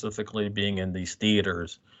about specifically being in these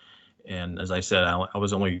theaters. And as I said, I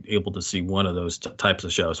was only able to see one of those types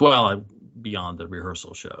of shows. Well, beyond the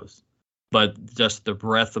rehearsal shows, but just the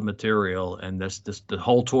breadth of material and the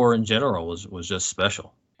whole tour in general was just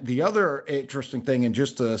special. The other interesting thing, and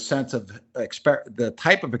just a sense of the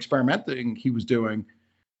type of experimenting he was doing,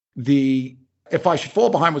 If I Should Fall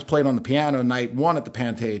Behind was played on the piano night one at the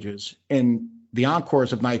Pantages. In the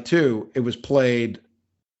encores of night two, it was played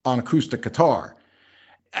on acoustic guitar.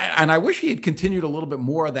 And I wish he had continued a little bit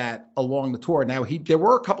more of that along the tour. Now, there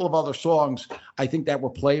were a couple of other songs, I think, that were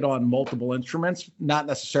played on multiple instruments, not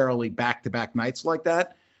necessarily back-to-back nights like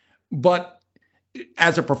that. But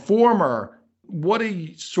as a performer, what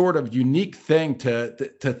a sort of unique thing to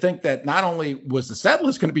think that not only was the set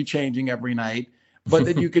list going to be changing every night, but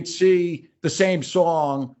that you could see the same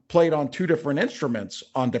song played on two different instruments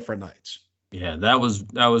on different nights. Yeah, that was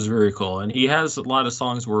very cool. And he has a lot of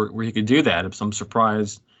songs where he could do that. I'm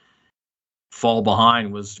surprised Fall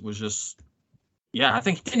Behind was just, yeah, I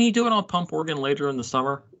think, didn't he do it on pump organ later in the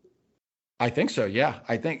summer? I think so, yeah.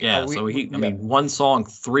 I think. Yeah, one song,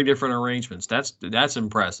 three different arrangements. That's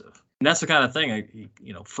impressive. And that's the kind of thing,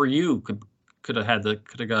 for you could have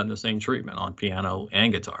gotten the same treatment on piano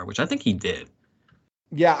and guitar, which I think he did.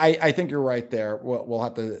 Yeah, I think you're right there. We'll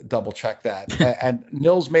have to double check that. And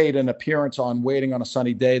Nils made an appearance on Waiting on a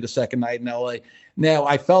Sunny Day the second night in LA. Now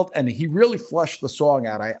I felt, and he really flushed the song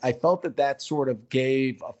out. I felt that sort of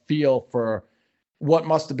gave a feel for what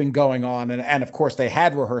must have been going on. And of course they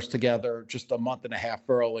had rehearsed together just a month and a half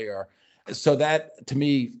earlier. So that to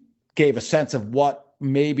me gave a sense of what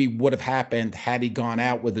maybe would have happened had he gone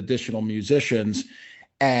out with additional musicians.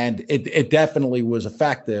 And it definitely was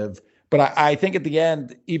effective. But I think at the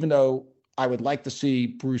end, even though I would like to see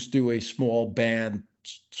Bruce do a small band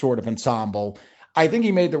sort of ensemble, I think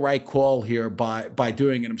he made the right call here by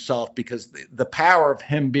doing it himself, because the power of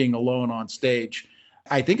him being alone on stage,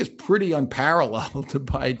 I think, is pretty unparalleled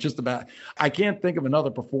by just about. I can't think of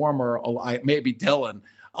another performer, maybe Dylan,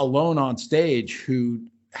 alone on stage who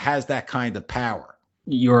has that kind of power.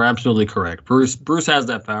 You're absolutely correct. Bruce has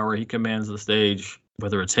that power. He commands the stage,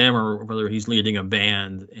 whether it's him or whether he's leading a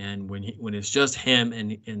band. And when it's just him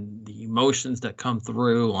and the emotions that come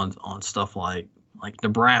through on stuff like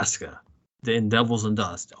Nebraska, in Devils and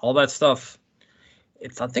Dust, all that stuff,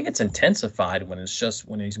 I think it's intensified when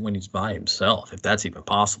he's by himself, if that's even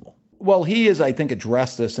possible. Well, he is, I think,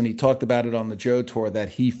 addressed this, and he talked about it on the Joe tour, that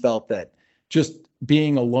he felt that just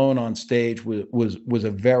being alone on stage was a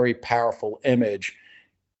very powerful image,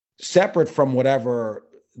 separate from whatever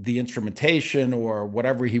the instrumentation or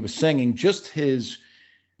whatever he was singing. Just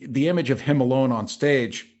the image of him alone on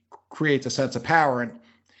stage creates a sense of power. And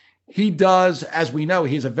he does, as we know,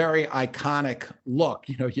 he's a very iconic look.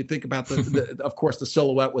 You think about of course, the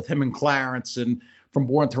silhouette with him and Clarence and from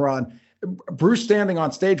Born to Run. Bruce standing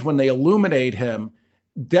on stage, when they illuminate him,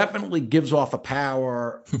 definitely gives off a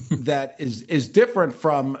power that is different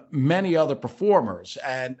from many other performers.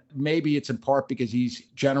 And maybe it's in part because he's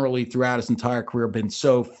generally throughout his entire career been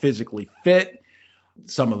so physically fit.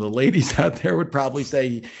 Some of the ladies out there would probably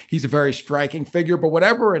say he's a very striking figure, but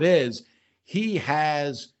whatever it is, he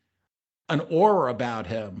has an aura about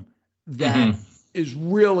him that is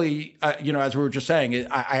really, as we were just saying,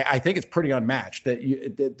 I think it's pretty unmatched.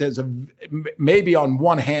 That there's maybe on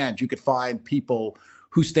one hand you could find people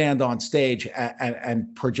who stand on stage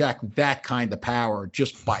and project that kind of power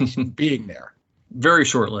just by being there. Very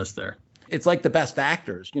short list there. It's like the best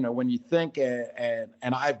actors, when you think, and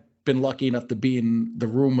I've been lucky enough to be in the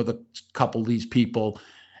room with a couple of these people.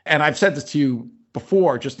 And I've said this to you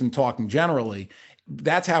before, just in talking generally,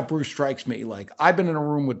 that's how Bruce strikes me. Like, I've been in a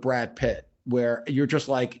room with Brad Pitt where you're just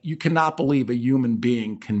like, you cannot believe a human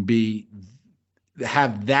being can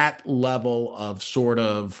have that level of sort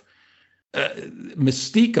of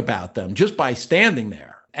mystique about them just by standing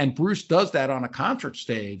there. And Bruce does that on a concert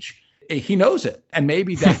stage. He knows it, and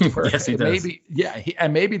maybe that's where yes, he does.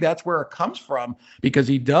 Maybe that's where it comes from, because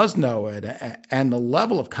he does know it, and the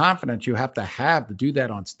level of confidence you have to do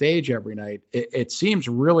that on stage every night. It seems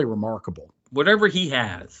really remarkable. Whatever he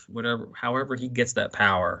has, however he gets that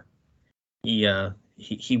power, he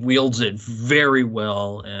wields it very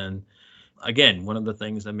well. And again, one of the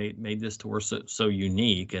things that made this tour so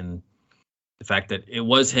unique, and the fact that it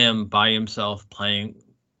was him by himself playing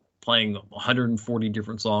 140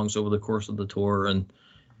 different songs over the course of the tour, and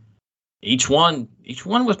each one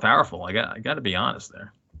was powerful. I got to be honest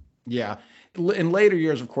there. Yeah. In later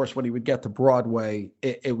years, of course, when he would get to Broadway,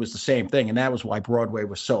 it was the same thing, and that was why Broadway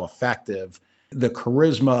was so effective. The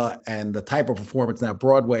charisma and the type of performance. Now,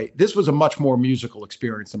 Broadway, this was a much more musical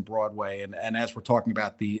experience than Broadway, and as we're talking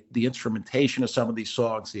about the instrumentation of some of these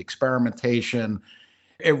songs, the experimentation,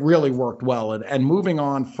 it really worked well. And moving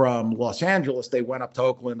on from Los Angeles, they went up to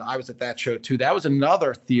Oakland. I was at that show too. That was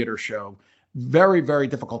another theater show. Very, very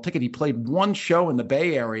difficult ticket. He played one show in the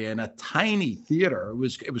Bay Area in a tiny theater.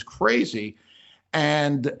 It was crazy.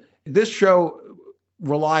 And this show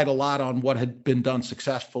relied a lot on what had been done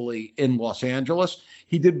successfully in Los Angeles.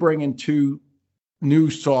 He did bring in 2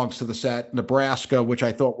 new songs to the set, Nebraska, which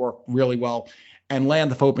I thought worked really well, and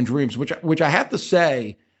Land of Open Dreams, which I have to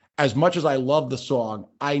say, as much as I love the song,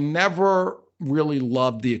 I never really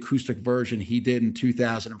loved the acoustic version he did in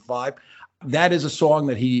 2005. That is a song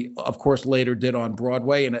that he, of course, later did on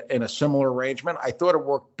Broadway in a similar arrangement. I thought it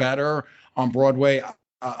worked better on Broadway,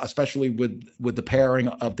 especially with the pairing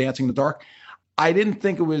of Dancing in the Dark. I didn't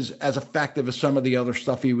think it was as effective as some of the other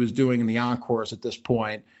stuff he was doing in the encores at this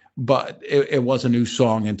point, but it was a new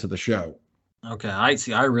song into the show. Okay,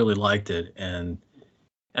 I really liked it. And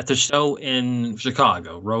at the show in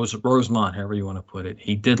Chicago, Rosemont, however you want to put it,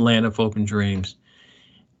 he did Land of Open Dreams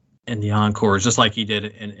in the encores, just like he did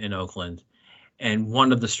in Oakland. And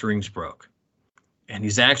one of the strings broke. And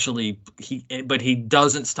but he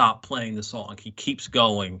doesn't stop playing the song. He keeps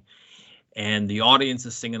going. And the audience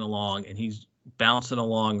is singing along, and he's bouncing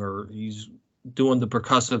along, or he's doing the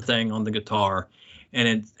percussive thing on the guitar.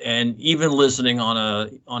 And even listening on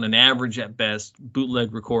an average at best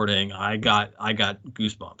bootleg recording, I got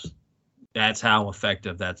goosebumps. That's how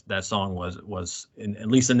effective that song was at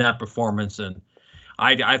least in that performance. And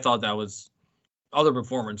I thought that was, other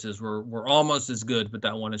performances were almost as good, but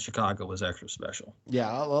that one in Chicago was extra special.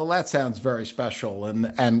 Yeah, well, that sounds very special, and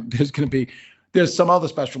there's some other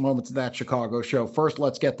special moments in that Chicago show. First,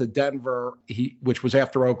 let's get to Denver, which was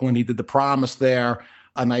after Oakland. He did The Promise there.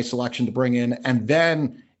 A nice selection to bring in. And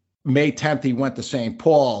then May 10th, he went to St.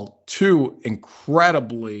 Paul. 2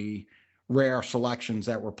 incredibly rare selections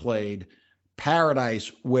that were played.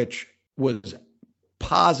 Paradise, which was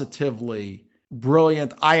positively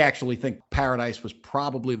brilliant. I actually think Paradise was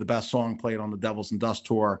probably the best song played on the Devils and Dust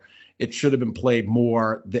tour. It should have been played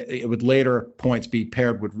more. It would later points be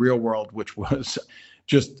paired with Real World, which was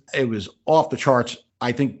it was off the charts.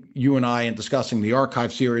 I think you and I, in discussing the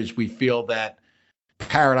archive series, we feel that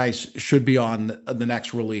Paradise should be on the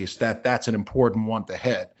next release. That's an important one to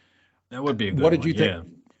hit. That would be a good What did one, you think?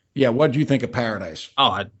 Yeah, what did you think of Paradise? Oh,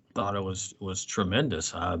 I thought it was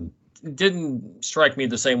tremendous. It didn't strike me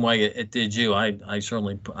the same way it did you. I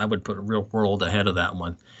would put Real World ahead of that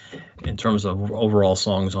one in terms of overall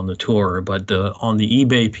songs on the tour. But on the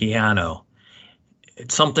eBay piano,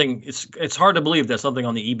 it's hard to believe that something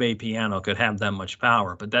on the eBay piano could have that much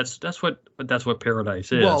power, but that's what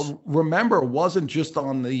Paradise is. Well, remember, it wasn't just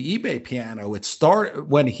on the eBay piano. It started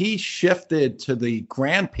when he shifted to the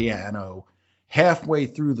grand piano halfway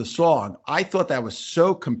through the song. I thought that was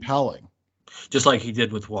so compelling. Just like he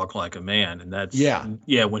did with Walk Like a Man, and that's yeah.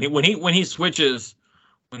 When he switches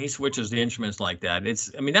when he switches the instruments like that, that's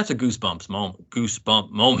a goosebump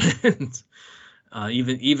moment.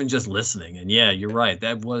 Even just listening. And yeah, you're right.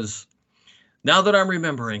 That was, now that I'm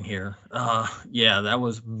remembering here, that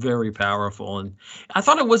was very powerful. And I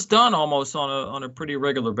thought it was done almost on a pretty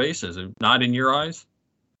regular basis. Not in your eyes?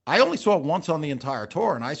 I only saw it once on the entire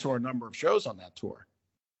tour, and I saw a number of shows on that tour.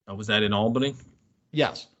 Oh, was that in Albany?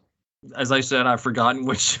 Yes. As I said, I've forgotten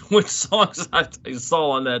which songs I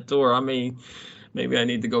saw on that tour. I mean, maybe I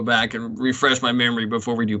need to go back and refresh my memory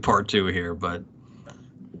before we do part 2 here, but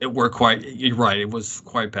you're right, it was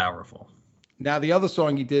quite powerful. Now, the other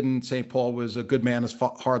song he did in St. Paul was A Good Man Is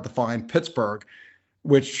Hard to Find, Pittsburgh,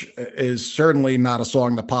 which is certainly not a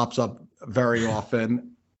song that pops up very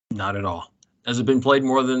often. Not at all. Has it been played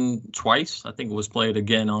more than twice? I think it was played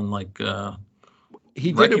again on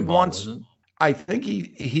he did it once. I think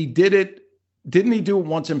he did it. Didn't he do it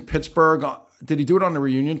once in Pittsburgh? Did he do it on the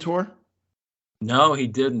reunion tour? No, he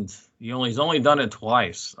didn't. He's only done it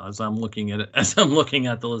twice. As I'm looking at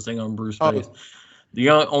the listing on Bruce Bass. The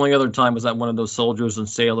only other time was at one of those Soldiers and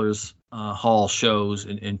Sailors Hall shows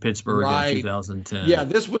in Pittsburgh in 2010. Yeah,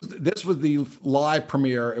 this was the live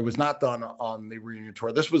premiere. It was not done on the reunion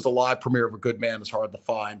tour. This was the live premiere of A Good Man Is Hard to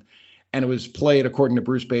Find. And it was played, according to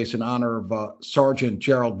Bruce Bass, in honor of Sergeant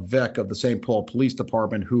Gerald Vick of the St. Paul Police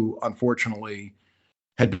Department, who unfortunately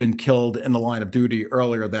had been killed in the line of duty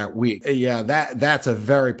earlier that week. Yeah, that's a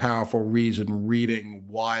very powerful reason, reading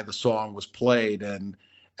why the song was played.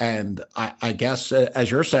 And I guess,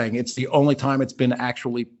 as you're saying, it's the only time it's been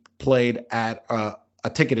actually played at a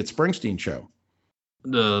ticketed Springsteen show.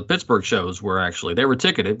 The Pittsburgh shows were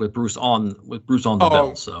ticketed with Bruce on the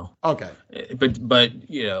bill. So okay, but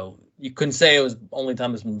you couldn't say it was the only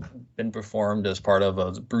time it's been performed as part of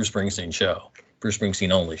a Bruce Springsteen show, Bruce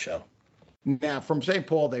Springsteen only show. Now, from St.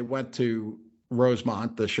 Paul, they went to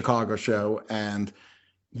Rosemont, the Chicago show, and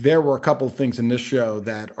there were a couple of things in this show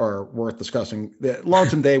that are worth discussing.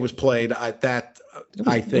 Lonesome Day was played. I think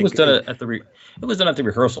it was done at the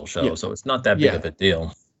rehearsal show, so it's not that big of a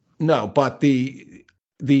deal. No, but the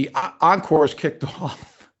encores kicked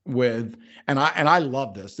off with, and I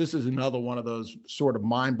love this. This is another one of those sort of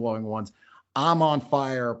mind-blowing ones. I'm on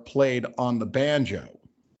Fire played on the banjo.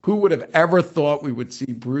 Who would have ever thought we would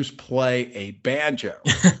see Bruce play a banjo?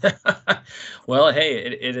 Well, hey,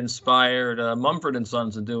 it inspired Mumford &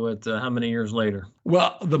 Sons to do it how many years later?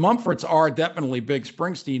 Well, the Mumfords are definitely big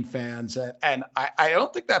Springsteen fans, and I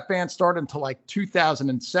don't think that band started until like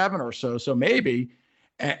 2007 or so maybe,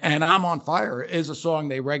 and I'm on Fire is a song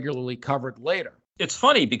they regularly covered later. It's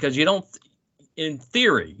funny because you don't, in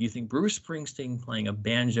theory, you think Bruce Springsteen playing a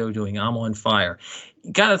banjo doing I'm on Fire.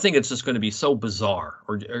 You got to think it's just going to be so bizarre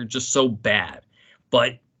or just so bad.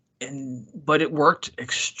 But it worked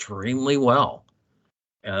extremely well.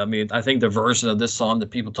 I mean, I think the version of this song that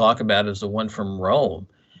people talk about is the one from Rome.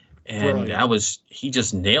 And he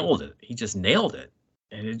just nailed it.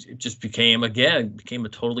 And it just became a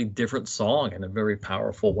totally different song in a very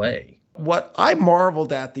powerful way. What I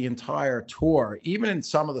marveled at the entire tour, even in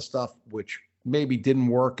some of the stuff which maybe didn't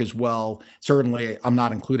work as well. Certainly, I'm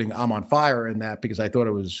not including I'm on Fire in that because I thought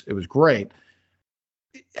it was great.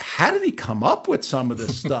 How did he come up with some of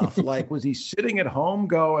this stuff? Like, was he sitting at home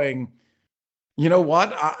going, you know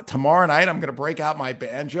what, tomorrow night I'm going to break out my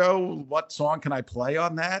banjo. What song can I play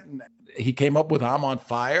on that? And he came up with I'm on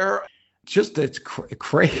Fire. Just, it's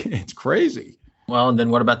crazy. Well, and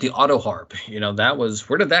then what about the auto harp?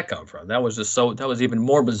 Where did that come from? That was even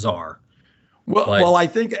more bizarre. Well, I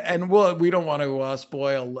think, and we don't want to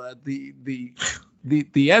spoil the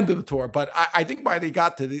end of the tour, but I think by the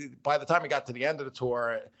time he got to the end of the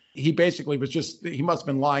tour, he basically was he must have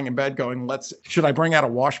been lying in bed going, should I bring out a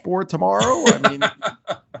washboard tomorrow? I mean,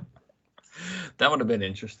 that would have been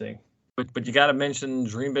interesting. But you got to mention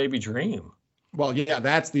Dream Baby Dream. Well, yeah,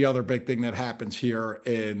 that's the other big thing that happens here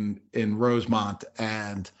in Rosemont,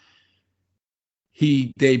 and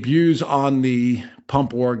he debuts on the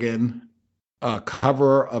pump organ.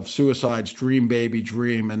 Cover of Suicide's Dream Baby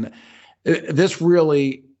Dream. And this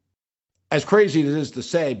really, as crazy as it is to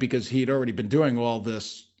say, because he'd already been doing all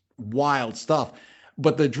this wild stuff,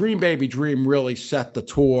 but the Dream Baby Dream really set the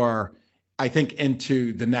tour, I think,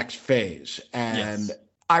 into the next phase. And yes.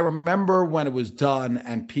 I remember when it was done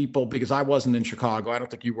and people, because I wasn't in Chicago, I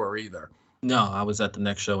don't think you were either. No, I was at the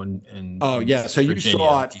next show in so Virginia, you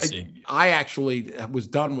saw it. DC. I actually was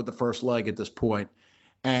done with the first leg at this point.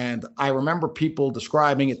 And I remember people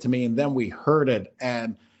describing it to me, and then we heard it.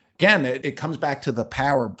 And again, it comes back to the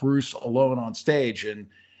power of Bruce alone on stage.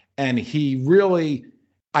 And he really,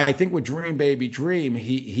 I think with Dream Baby Dream,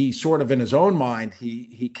 he sort of in his own mind,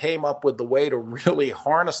 he came up with the way to really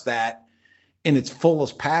harness that in its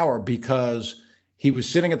fullest power because he was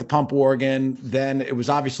sitting at the pump organ. Then it was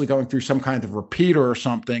obviously going through some kind of repeater or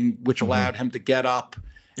something, which allowed him to get up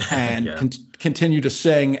and continue to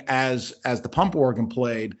sing as the pump organ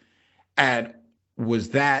played. And was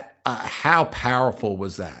that how powerful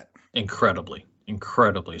was that? Incredibly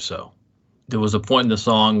so. There was a point in the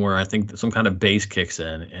song where I think some kind of bass kicks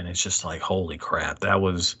in, and it's just like, holy crap, that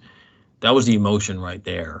was the emotion right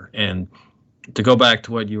there. And to go back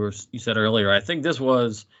to what you said earlier, I think this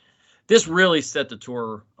really set the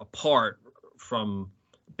tour apart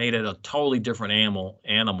made it a totally different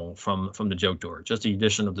animal from the Joke Tour. Just the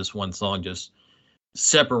addition of this one song just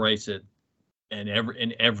separates it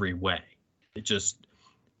in every way. It just,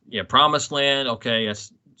 Promised Land, okay,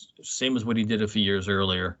 that's same as what he did a few years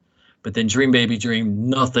earlier. But then Dream Baby Dream,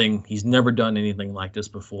 nothing. He's never done anything like this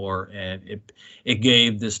before, and it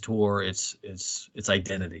gave this tour its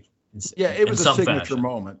identity. It was a signature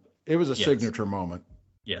moment. It was a signature moment.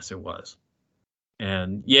 Yes, it was.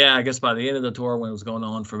 And I guess by the end of the tour, when it was going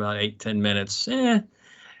on for about 8-10 minutes,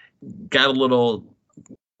 got a little,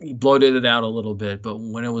 he bloated it out a little bit. But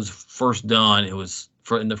when it was first done, it was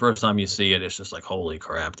the first time you see it, it's just like, holy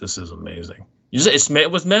crap, this is amazing.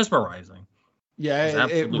 It was mesmerizing. Yeah,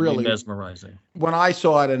 it really mesmerizing. When I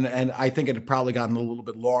saw it, and I think it had probably gotten a little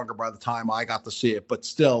bit longer by the time I got to see it, but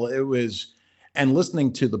still, it was. And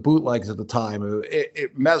listening to the bootlegs at the time,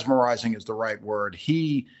 it mesmerizing is the right word.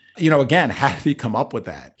 He, again, how did he come up with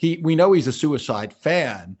that? We know he's a Suicide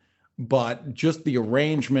fan, but just the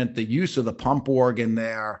arrangement, the use of the pump organ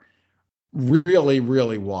there, really,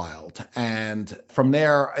 really wild. And from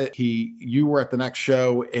there, you were at the next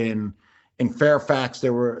show in Fairfax.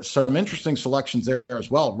 There were some interesting selections there as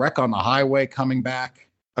well. Wreck on the Highway coming back,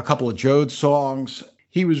 a couple of Jode songs.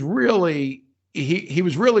 He was really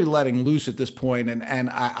letting loose at this point. And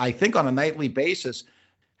I think on a nightly basis,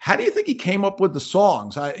 how do you think he came up with the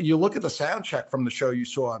songs? You look at the sound check from the show you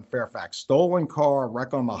saw on Fairfax, Stolen Car,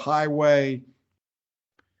 Wreck on the Highway.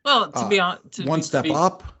 Well, to be honest, One Step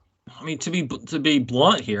Up. I mean, to be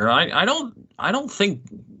blunt here, I don't think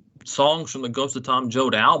songs from the Ghost of Tom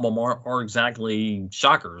Joad album are exactly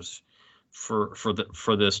shockers for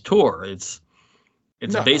this tour. It's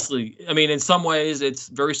basically, I mean, in some ways, it's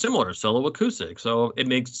very similar to solo acoustic. So it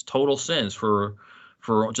makes total sense for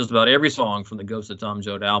just about every song from the Ghost of Tom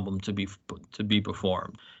Joad album to be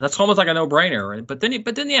performed. That's almost like a no-brainer. But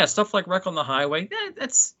then, stuff like Wreck on the Highway,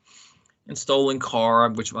 that's and Stolen Car,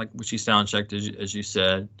 which he sound checked as you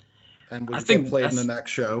said, and I think played in the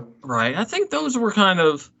next show. Right. I think those were kind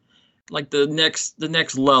of like the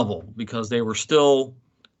next level because they were still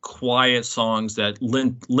quiet songs that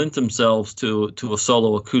lent themselves to a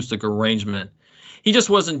solo acoustic arrangement. He just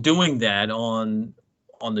wasn't doing that on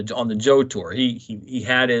the Joe tour. He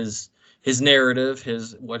had his narrative,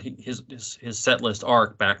 his set list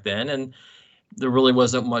arc back then, and there really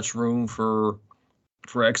wasn't much room for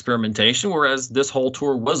experimentation. Whereas this whole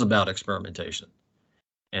tour was about experimentation,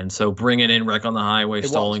 and so bringing in Wreck on the Highway,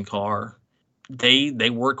 Stolen Car, they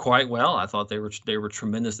worked quite well. I thought they were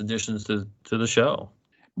tremendous additions to the show.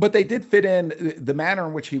 But they did fit in the manner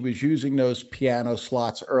in which he was using those piano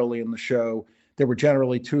slots early in the show. There were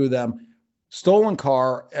generally two of them. Stolen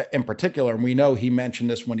Car in particular, and we know he mentioned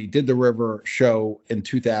this when he did the River show in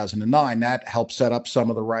 2009, that helped set up some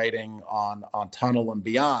of the writing on Tunnel and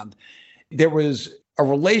Beyond. There was a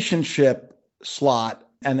relationship slot,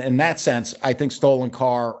 and in that sense, I think Stolen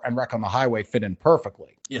Car and Wreck on the Highway fit in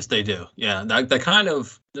perfectly. Yes, they do. Yeah, the kind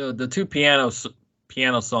of the two piano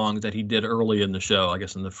songs that he did early in the show, I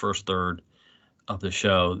guess in the first third of the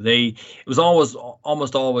show, it was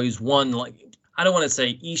almost always one, like, I don't want to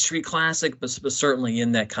say E Street classic, but certainly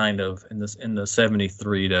in that kind of in the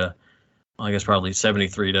 73 to, I guess probably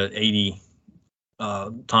 73 to 80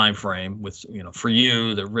 time frame with, For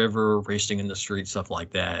You, The River, Racing in the Street, stuff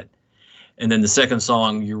like that. And then the second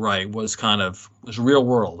song, you're right, was Real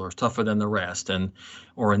World or Tougher Than the Rest,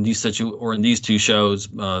 or in these two shows,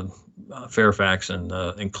 Fairfax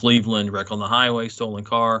and Cleveland, Wreck on the Highway, Stolen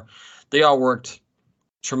Car, they all worked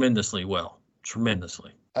tremendously well.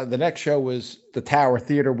 Tremendously. The next show was the Tower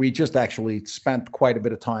Theater. We just actually spent quite a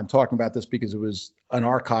bit of time talking about this because it was an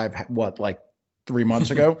archive, like 3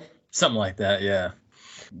 months ago? Something like that, yeah.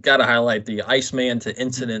 Got to highlight the Iceman to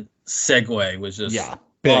Incident segue was just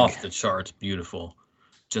off the charts, beautiful,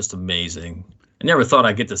 just amazing. I never thought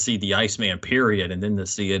I'd get to see the Iceman period and then to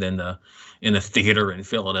see it in the theater in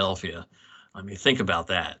Philadelphia. I mean, think about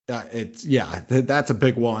that. That's a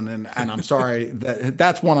big one, and I'm sorry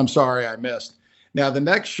that's one I'm sorry I missed. Now, the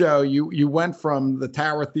next show, you went from the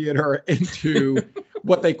Tower Theater into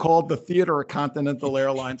what they called the theater at Continental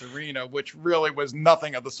Airlines Arena, which really was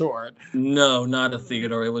nothing of the sort. No, not a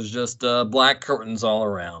theater. It was just black curtains all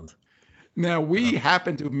around. Now, we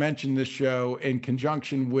happen to have mentioned this show in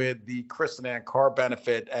conjunction with the Kristen Ann Carr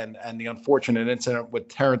benefit and the unfortunate incident with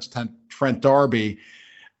Terrence Trent D'Arby.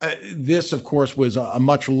 This, of course, was a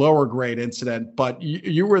much lower grade incident, but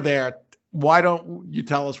you were there. Why don't you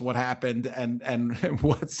tell us what happened and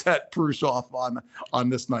what set Bruce off on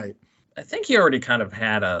this night? I think he already kind of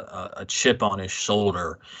had a chip on his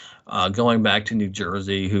shoulder going back to New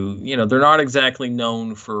Jersey, who, they're not exactly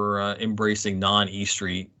known for embracing non-E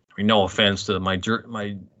Street. I mean, no offense to my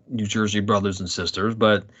New Jersey brothers and sisters,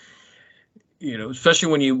 but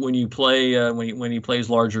especially when you play when he plays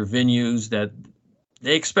larger venues, that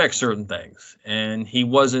they expect certain things, and he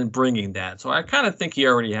wasn't bringing that. So I kind of think he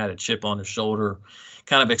already had a chip on his shoulder,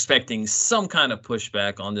 kind of expecting some kind of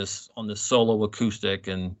pushback on this solo acoustic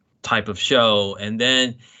and type of show. And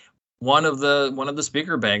then one of the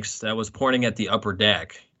speaker banks that was pointing at the upper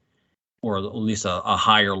deck, or at least a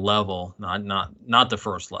higher level, not the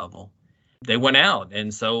first level, they went out,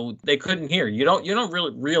 and so they couldn't hear. You don't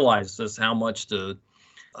really realize just how much a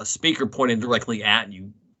speaker pointing directly at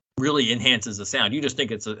you really enhances the sound. You just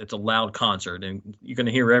think it's a loud concert and you're going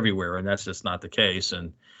to hear everywhere, and that's just not the case.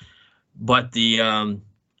 But the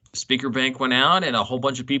speaker bank went out, and a whole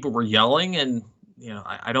bunch of people were yelling, and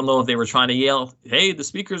I don't know if they were trying to yell, "Hey, the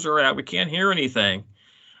speakers are out, we can't hear anything."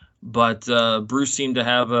 But Bruce seemed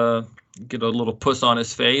to get a little puss on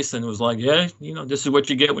his face and was like, "Yeah, this is what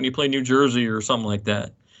you get when you play New Jersey," or something like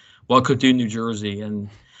that. Welcome to New Jersey. And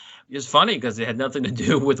it's funny because it had nothing to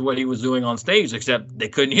do with what he was doing on stage, except they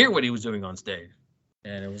couldn't hear what he was doing on stage.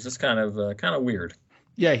 And it was just kind of weird.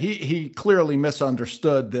 Yeah, he clearly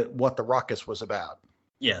misunderstood what the ruckus was about.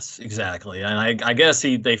 Yes, exactly. And I guess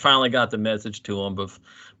they finally got the message to him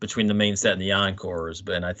between the main set and the encores.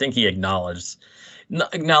 But I think he acknowledged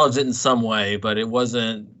it in some way, but it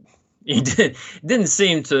wasn't. He didn't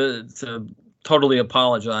seem to totally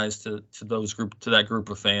apologize to that group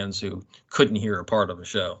of fans who couldn't hear a part of a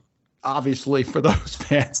show. Obviously, for those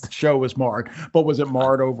fans, the show was marred. But was it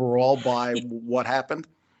marred overall by what happened?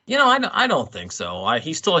 I don't think so.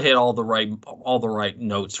 He still hit all the right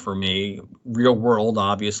notes for me. Real World,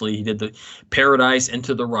 obviously, he did the Paradise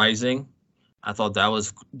Into the Rising. I thought that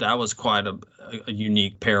was quite a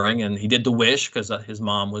unique pairing, and he did The Wish because his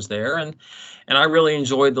mom was there, and I really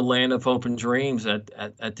enjoyed the Land of Hope and Dreams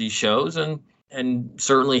at these shows, and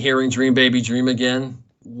certainly hearing Dream Baby Dream Again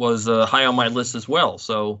was high on my list as well.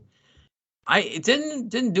 So it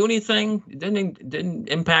didn't do anything. It didn't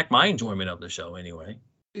impact my enjoyment of the show anyway.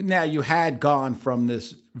 Now, you had gone from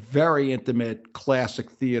this very intimate classic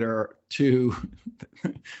theater to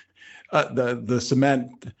the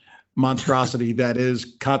cement monstrosity that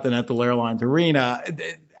is Continental Airlines Arena.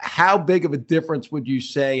 How big of a difference would you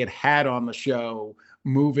say it had on the show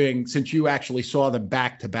moving, since you actually saw them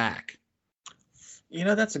back to back?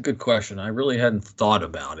 That's a good question. I really hadn't thought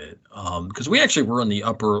about it because we actually were in the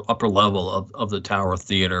upper level of the Tower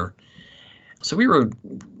Theater. So we were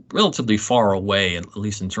relatively far away, at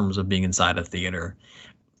least in terms of being inside a theater.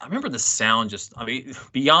 I remember the sound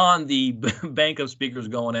beyond the bank of speakers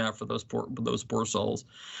going out for those poor souls.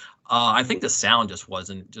 I think the sound just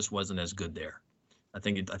wasn't as good there.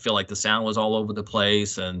 I feel like the sound was all over the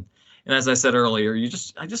place, and as I said earlier,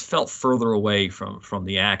 I just felt further away from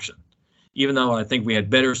the action. Even though I think we had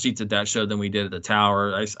better seats at that show than we did at the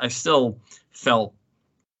Tower, I still felt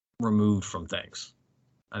removed from things.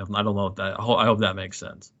 I don't know if I hope that makes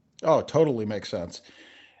sense. Oh, it totally makes sense.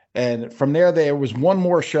 And from there was one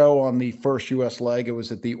more show on the first U.S. leg. It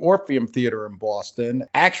was at the Orpheum Theater in Boston.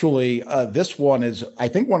 Actually, this one is, I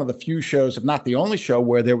think, one of the few shows, if not the only show,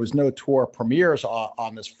 where there was no tour premieres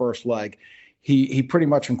on this first leg. He pretty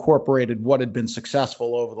much incorporated what had been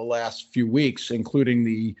successful over the last few weeks, including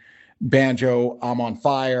the banjo I'm on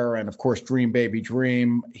Fire and, of course, Dream Baby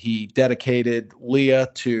Dream. He dedicated Leah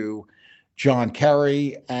to John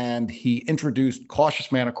Kerry, and he introduced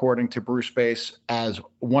Cautious Man, according to Bruce Bass, as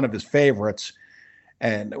one of his favorites,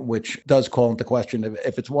 and which does call into question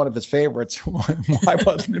if it's one of his favorites, why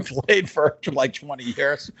wasn't it played for like 20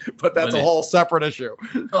 years? But that's a whole separate issue.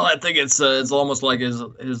 Well, I think it's almost like his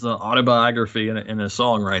autobiography in a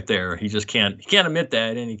song right there. He just can't admit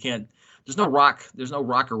that, and he can't. There's no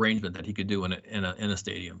rock arrangement that he could do in a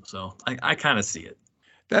stadium. So I kind of see it.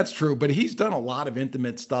 That's true, but he's done a lot of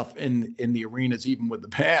intimate stuff in the arenas, even with the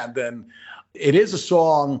band. And it is a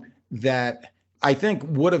song that I think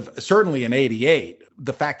would have, certainly in '88,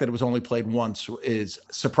 the fact that it was only played once is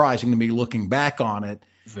surprising to me looking back on it.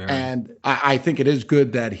 And I think it is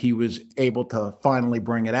good that he was able to finally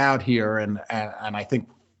bring it out here. And I think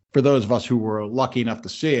for those of us who were lucky enough to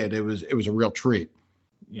see it, it was a real treat.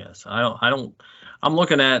 Yes, I'm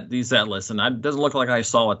looking at these set lists, and it doesn't look like I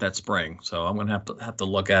saw it that spring. So I'm going to have to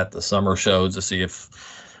look at the summer shows to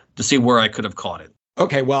see where I could have caught it.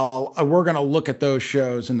 Okay, well, we're going to look at those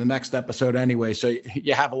shows in the next episode anyway, so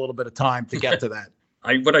you have a little bit of time to get to that.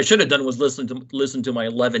 What I should have done was listen to my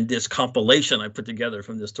 11-disc compilation I put together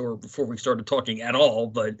from this tour before we started talking at all,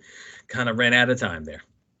 but kind of ran out of time there.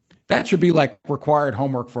 That should be like required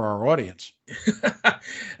homework for our audience.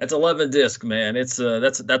 That's 11 disc, man. It's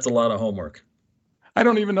that's a lot of homework. I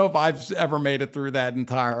don't even know if I've ever made it through that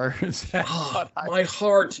entire set. My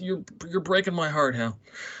heart, you're breaking my heart, Hal.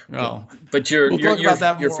 Oh, but we'll talk about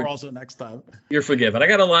that more also next time. You're forgiven. I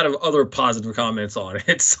got a lot of other positive comments on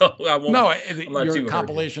it, so I won't. No, your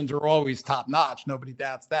compilations are always top notch. Nobody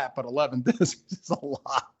doubts that. But 11 discs is a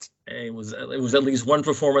lot. It was at least one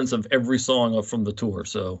performance of every song from the tour,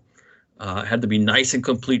 so it had to be nice and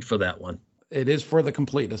complete for that one. It is for the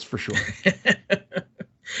completists, for sure.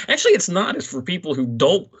 Actually, it's not. It's for people who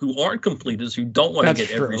aren't completists, who don't want to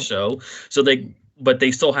get every show. So but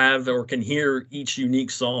they still have or can hear each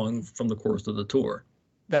unique song from the course of the tour.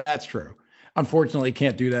 That's true. Unfortunately, you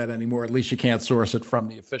can't do that anymore. At least you can't source it from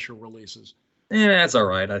the official releases. Yeah, that's all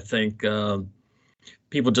right. I think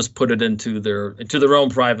people just put it into their own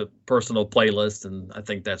private, personal playlist, and I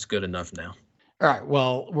think that's good enough now. All right.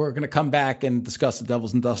 Well, we're going to come back and discuss the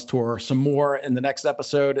Devils and Dust tour some more in the next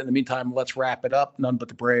episode. In the meantime, let's wrap it up. None But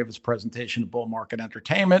the Brave is a presentation of Bull Market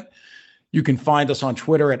Entertainment. You can find us on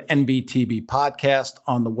Twitter at NBTB Podcast.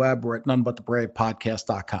 On the web, we're at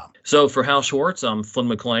nonebutthebravepodcast.com. So for Hal Schwartz, I'm Flynn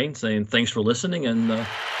McLean saying thanks for listening, and we'll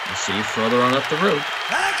see you further on up the road.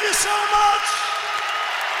 Thank you so much.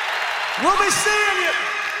 We'll be seeing you.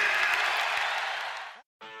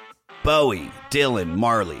 Bowie, Dylan,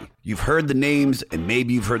 Marley. You've heard the names and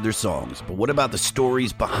maybe you've heard their songs, but what about the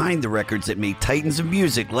stories behind the records that made titans of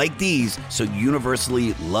music like these so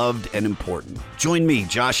universally loved and important? Join me,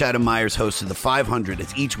 Josh Adam Myers, host of The 500,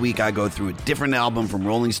 as each week I go through a different album from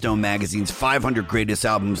Rolling Stone magazine's 500 Greatest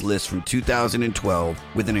Albums list from 2012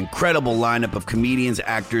 with an incredible lineup of comedians,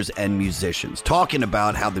 actors, and musicians talking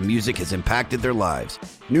about how the music has impacted their lives.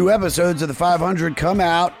 New episodes of The 500 come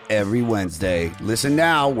out every Wednesday. Listen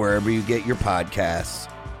now wherever you get your podcasts.